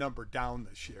get that number down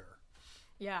this year.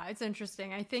 Yeah, it's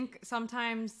interesting. I think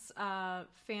sometimes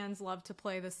fans love to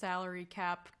play the salary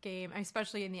cap game,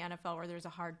 especially in the NFL where there's a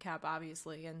hard cap,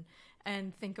 obviously,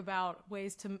 and think about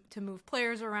ways to move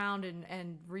players around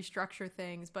and restructure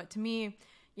things. But to me,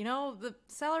 you know, the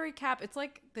salary cap, it's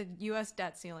like the U.S.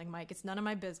 debt ceiling, Mike. It's none of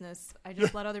my business. I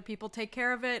just let other people take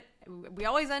care of it. We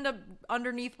always end up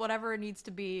underneath whatever it needs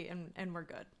to be, and we're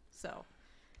good. So.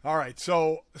 All right,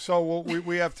 so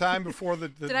we have time before the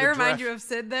Did I remind you of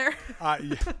Sid there?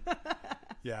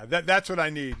 Yeah. That's what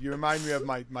I need. You remind me of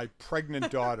my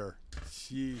pregnant daughter.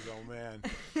 Jeez, oh man,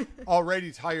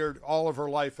 already tired all of her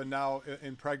life, and now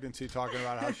in pregnancy talking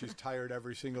about how she's tired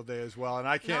every single day as well. And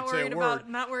I can't say a word.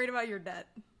 Not worried about your debt.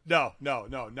 No,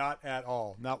 not at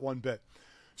all, not one bit.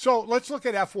 So let's look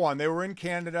at F1. They were in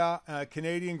Canada,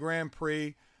 Canadian Grand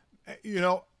Prix. You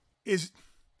know, is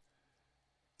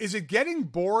it getting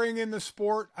boring in the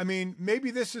sport? I mean,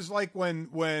 maybe this is like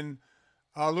when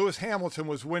Lewis Hamilton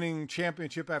was winning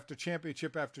championship after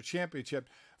championship after championship.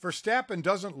 Verstappen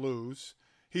doesn't lose.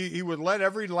 He would let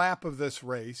every lap of this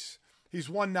race. He's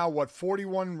won now,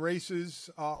 41 races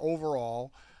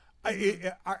overall.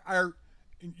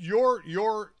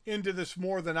 You're into this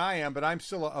more than I am, but I'm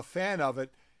still a fan of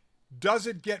it. Does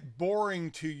it get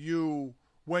boring to you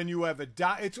when you have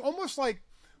it's almost like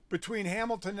between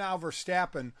Hamilton now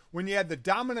Verstappen, when you had the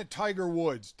dominant Tiger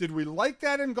Woods. Did we like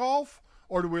that in golf,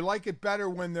 or do we like it better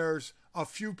when there's a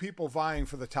few people vying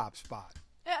for the top spot?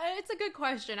 It's a good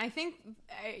question. I think,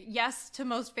 yes, to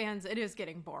most fans, it is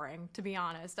getting boring, to be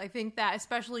honest. I think that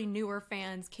especially newer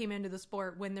fans came into the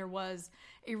sport when there was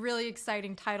a really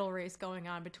exciting title race going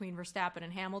on between Verstappen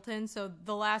and Hamilton. So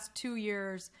the last 2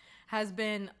 years has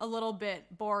been a little bit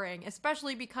boring,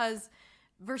 especially because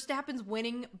Verstappen's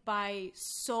winning by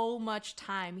so much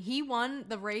time. He won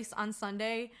the race on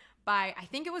Sunday by, I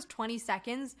think it was 20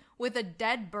 seconds, with a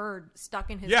dead bird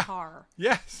stuck in his car.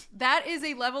 Yes. That is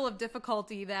a level of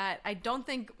difficulty that I don't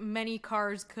think many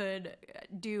cars could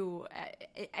do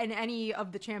in any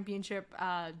of the championship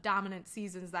dominant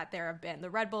seasons that there have been. The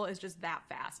Red Bull is just that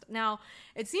fast. Now,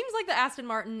 it seems like the Aston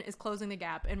Martin is closing the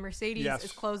gap, and Mercedes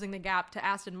is closing the gap to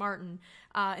Aston Martin.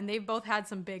 And they've both had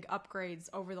some big upgrades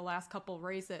over the last couple of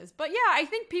races. But yeah, I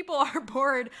think people are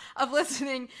bored of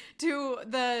listening to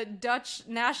the Dutch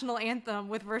national anthem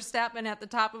with Verstappen at the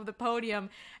top of the podium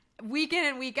week in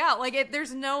and week out. Like,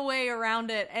 there's no way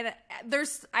around it. And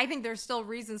I think there's still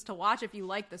reasons to watch if you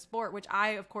like the sport, which I,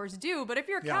 of course, do. But if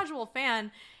you're a casual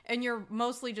fan and you're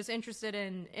mostly just interested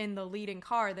in the leading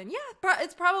car, then yeah,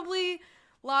 it's probably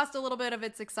lost a little bit of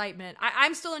its excitement.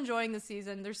 I'm still enjoying the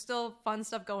season. There's still fun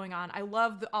stuff going on. I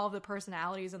love all the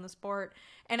personalities in the sport.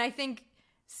 And I think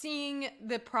seeing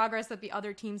the progress that the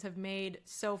other teams have made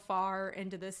so far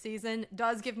into this season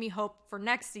does give me hope for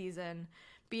next season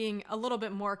being a little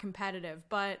bit more competitive.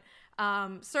 But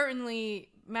certainly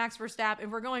Max Verstappen, if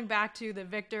we're going back to the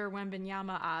Victor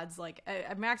Wembanyama odds, like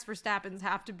Max Verstappen's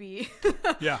have to be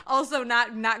also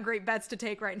not great bets to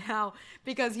take right now,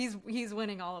 because he's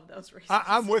winning all of those races.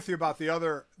 I'm with you about the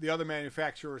other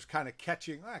manufacturers kind of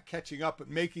catching up, but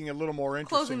making it a little more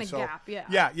interesting. Closing the gap,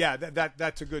 yeah.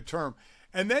 That's a good term.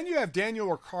 And then you have Daniel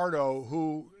Ricciardo,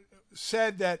 who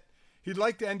said that he'd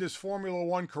like to end his Formula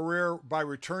One career by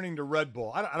returning to Red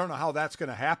Bull. I don't know how that's going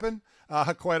to happen,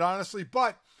 quite honestly,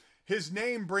 but his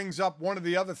name brings up one of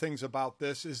the other things about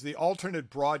this is the alternate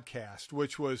broadcast,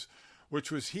 which was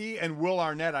he and Will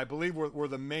Arnett, I believe, were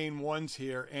the main ones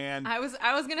here. And I was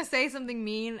going to say something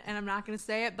mean, and I'm not going to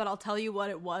say it, but I'll tell you what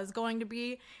it was going to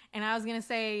be. And I was going to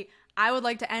say, I would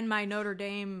like to end my Notre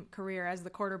Dame career as the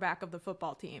quarterback of the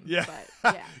football team. Yeah.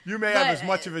 But, yeah. You may have as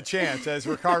much of a chance as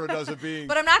Ricardo does of being.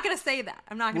 But I'm not going to say that.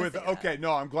 I'm not going to say that. Okay,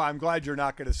 no, I'm glad you're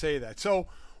not going to say that. So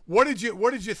what did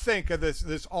you think of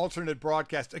this alternate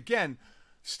broadcast? Again,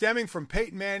 stemming from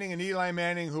Peyton Manning and Eli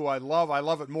Manning, who I love. I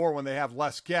love it more when they have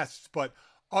less guests, but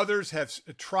others have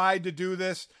tried to do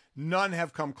this. None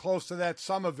have come close to that.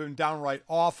 Some have been downright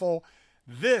awful.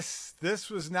 This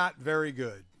was not very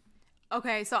good.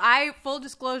 Okay, so I, full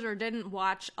disclosure, didn't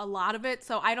watch a lot of it,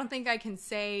 so I don't think I can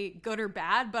say good or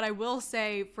bad, but I will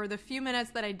say for the few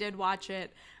minutes that I did watch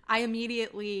it, I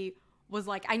immediately was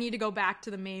like, I need to go back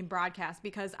to the main broadcast,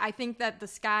 because I think that the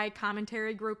Sky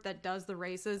commentary group that does the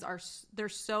races they're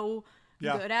so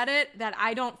good at it that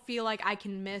I don't feel like I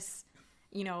can miss,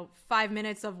 5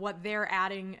 minutes of what they're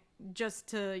adding just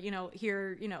to,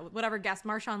 hear, whatever guest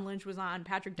Marshawn Lynch was on,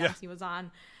 Patrick Dempsey was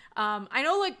on. I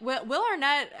know, like, Will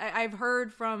Arnett, I've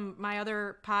heard from my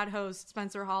other pod host,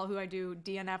 Spencer Hall, who I do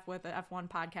DNF with, the F1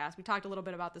 podcast. We talked a little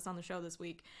bit about this on the show this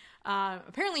week.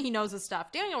 Apparently he knows his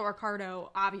stuff. Daniel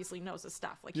Ricciardo obviously knows his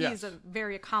stuff. Like, he's a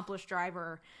very accomplished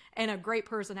driver and a great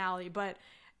personality, but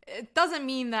it doesn't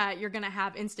mean that you're going to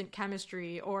have instant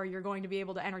chemistry or you're going to be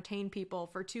able to entertain people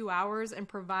for 2 hours and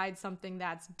provide something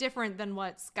that's different than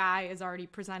what Sky is already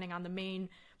presenting on the main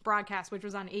broadcast, which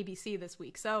was on ABC this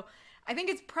week. So I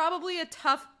think it's probably it's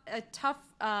tough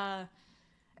to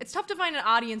find an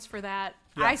audience for that.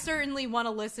 Yeah. I certainly want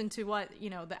to listen to what,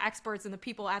 the experts and the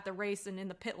people at the race and in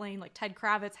the pit lane, like Ted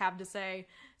Kravitz, have to say.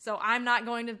 So I'm not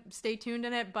going to stay tuned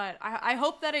in it, but I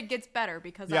hope that it gets better,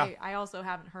 because I also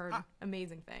haven't heard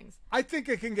amazing things. I think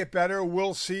it can get better.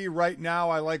 We'll see. Right now,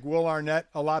 I like Will Arnett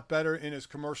a lot better in his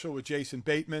commercial with Jason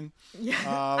Bateman. Yeah,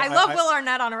 I love Will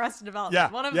Arnett on Arrested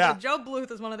Development. Joe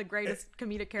Bluth is one of the greatest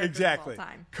comedic characters of all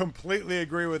time. Completely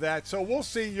agree with that. So we'll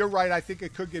see. You're right. I think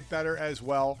it could get better as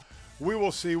well. We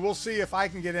will see. We'll see if I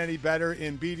can get any better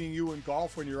in beating you in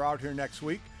golf when you're out here next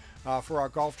week for our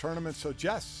golf tournament. So,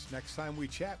 Jess, next time we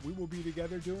chat, we will be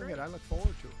together doing it. I look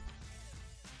forward to it.